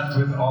 He left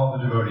with all the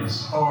devotees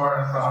Who were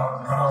in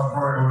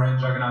who were in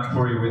Jagannath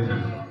Puri with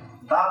him.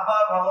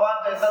 তারপর ভগবান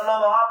চৈতন্য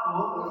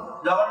মহাপ্রভু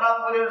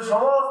জগন্নাথপুরীর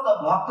সমস্ত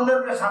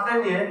ভক্তদেরকে সাথে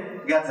নিয়ে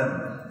গেছেন।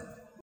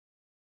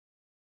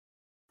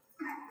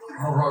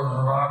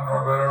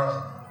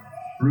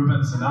 Rupa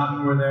and Sanatan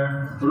were there.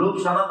 রূপ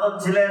সনাতন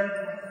ছিলেন,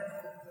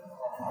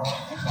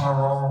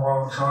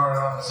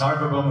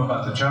 Sarvabhauma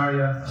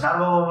Bhattacharya,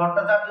 সার্বভৌম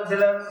ভট্টাচার্য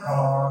ছিলেন,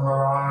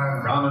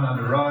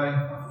 Ramananda Roy,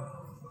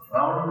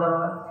 রামানন্দ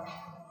রায়,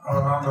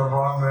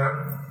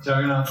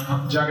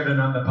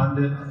 Jagadananda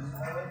Pandit,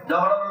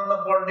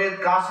 জগন্নাথ পণ্ডিত,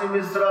 কাশী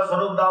মিশ্র,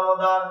 স্বরূপ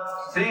দামোদর,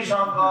 শ্রী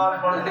শঙ্কর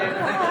পণ্ডিত,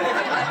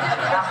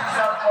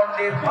 কাশীশ্বর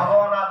পণ্ডিত,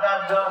 ভগবান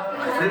আচার্য,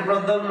 শ্রী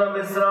প্রদ্যুম্ন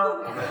মিশ্র,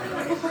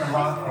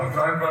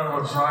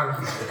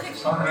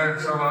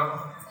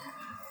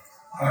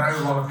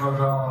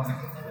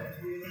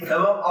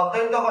 এবং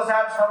অদ্বৈত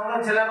গোসাইয়ের সঙ্গে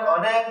ছিলেন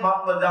অনেক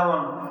ভক্ত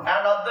যেমন,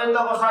 and অদ্বৈত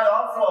গোসাই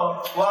also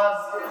was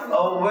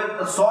with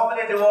so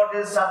many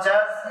devotees such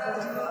as,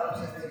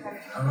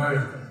 and they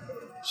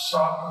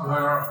saw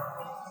their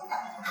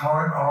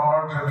coming on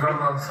to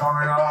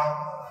coming out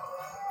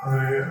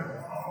the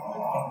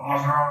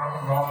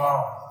Nana,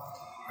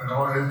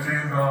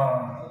 18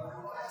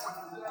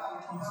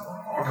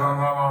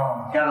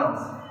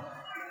 canals,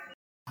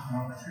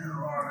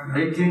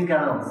 18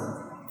 canals.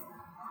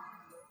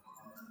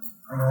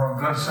 and from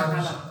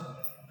distance,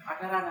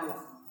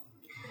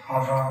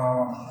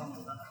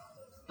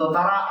 তো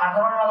তারা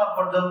 18 নালা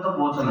পর্যন্ত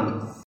পৌঁছলেন।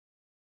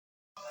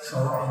 so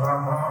then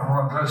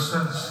from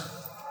distance,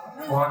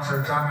 Lord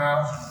Chaitanya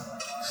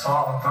saw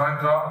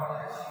Advaita,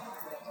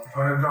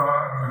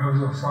 and his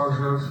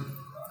associates,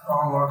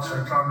 Lord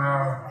Chaitanya,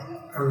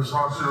 his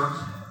associates.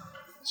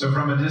 So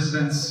from a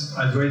distance,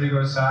 Advaita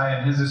Gosai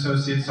and his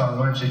associates saw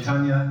Lord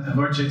Chaitanya, and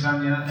Lord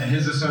Chaitanya and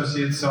his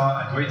associates saw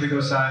Advaita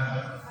Gosai.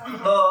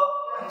 তো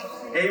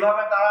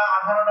এইভাবে তারা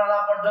 18 নালা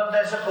পর্যন্ত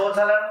এসে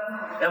পৌঁছালেন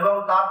এবং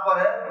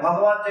তারপরে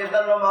ভগবান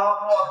চৈতন্য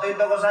মহাপ্রভু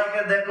অদ্বৈত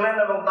গোসাইকে দেখলেন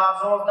এবং তার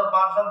সমস্ত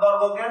পার্ষদ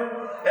বর্গকে,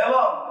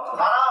 এবং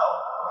তারাও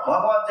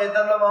ভগবান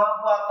চৈতন্য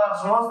মহাপ্রভু আর তার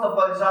সমস্ত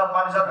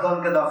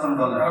পারিষদগণকে দর্শন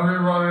করলেন।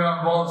 Everybody on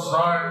both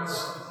sides,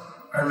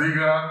 and he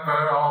got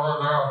all of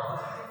the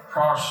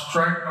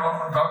prostrate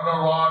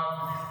Dandavat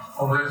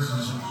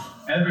obeisances.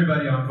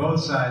 Everybody on both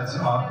sides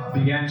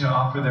began to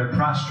offer their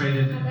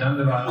prostrated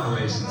Dandavat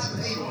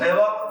obeisances.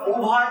 এবং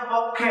উভয়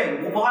পক্ষে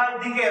উভয়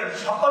দিকের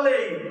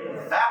সকলেই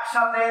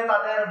একসাথে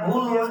তাদের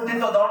ভুল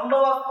লজ্জিত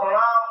দণ্ডবত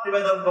প্রণাম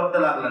নিবেদন করতে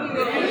লাগলেন।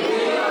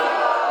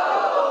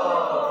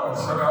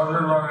 So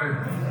everybody,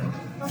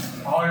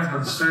 all you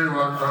could see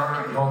was their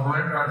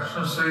complete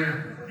ecstasy,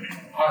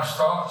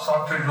 Asta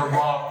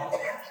Satyagama.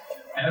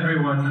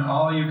 Everyone,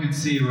 all you could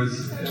see was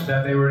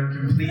that they were in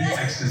complete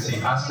ecstasy,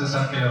 Asta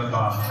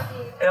Satyabhav.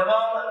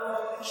 এবং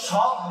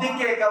সব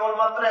দিকে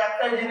কেবলমাত্র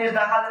একটাই জিনিস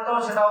দেখা যেত,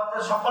 সেটা হচ্ছে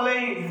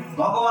সকলেই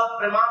ভগবত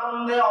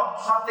প্রেমানন্দে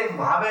অসাত্বিক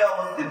ভাবে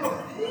অবস্থিত,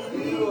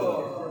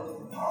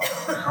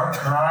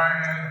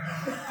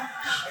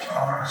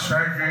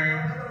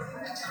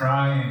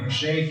 Crying,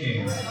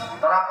 shaking.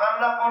 তারা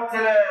কান্না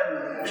করছিলেন,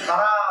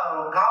 তারা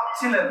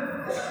কাঁপছিলেন।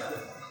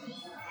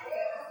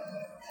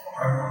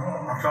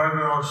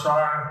 Advaita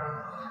Gosai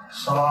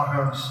saw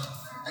his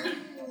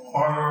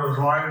order his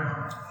wife,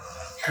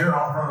 he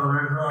offered the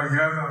reason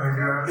again and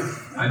again.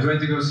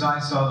 Advaita Gosai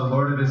saw the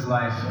Lord of his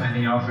life and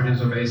he offered his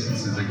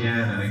obeisances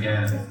again and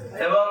again.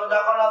 এবং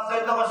যখন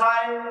অদ্বৈত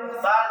গোসাই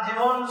তার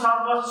জীবন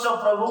সর্বস্ব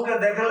প্রভুকে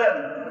দেখলেন,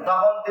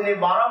 তখন তিনি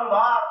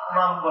বারংবার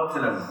প্রণাম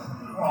করছিলেন।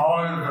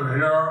 All you could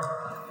hear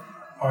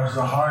was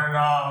the Hari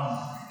Nam.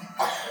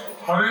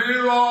 Hari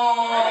Bol!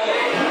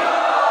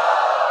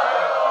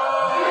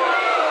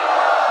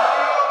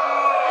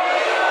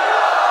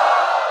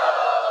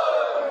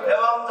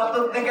 এবং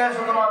চতুর্দিকে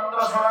শুধুমাত্র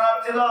শোনা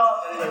যাচ্ছিল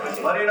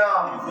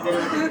হরিনাম।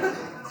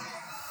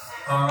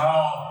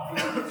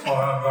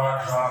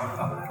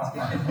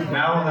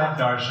 Now we'll have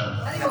darshan.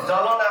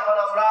 চলুন এখন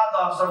আমরা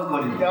দর্শন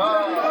করি।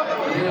 জয়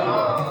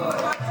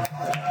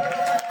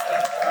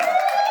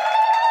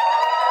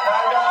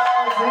জয়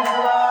শ্রী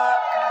সুনাথ,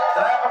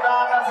 জয়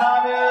পটাকা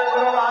স্বামী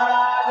গুরু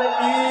মহারাজ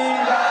কি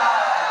জয়,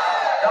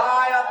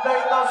 জয়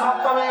অদ্বৈত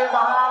সপ্তমী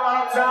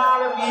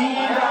মহামহোৎসব কি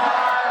জয়।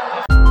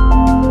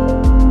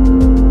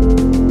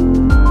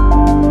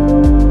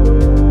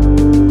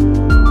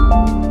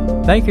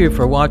 Thank you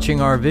for watching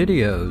our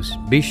videos.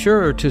 Be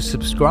sure to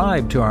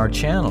subscribe to our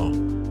channel.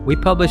 We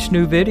publish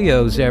new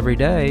videos every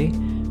day,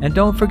 and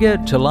don't forget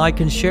to like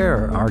and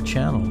share our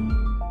channel.